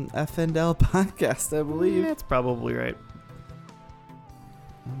 F&L Podcast, I believe. That's probably right.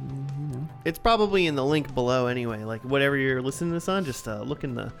 You know. It's probably in the link below anyway. Like whatever you're listening to this on, just look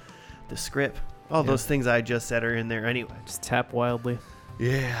in the script. All those things I just said are in there anyway. Just tap wildly.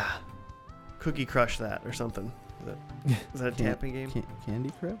 Yeah. Cookie Crush that or something. Is that a tapping game?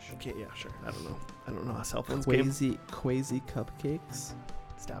 Candy Crush? Okay, yeah, sure. I don't know how cell phones game. Quasi cupcakes.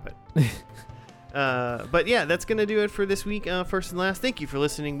 Stop it. But yeah, that's going to do it for this week. First and last, thank you for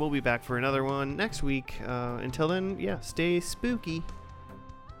listening. We'll be back for another one next week. Until then, yeah, stay spooky.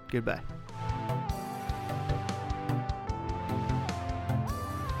 Goodbye.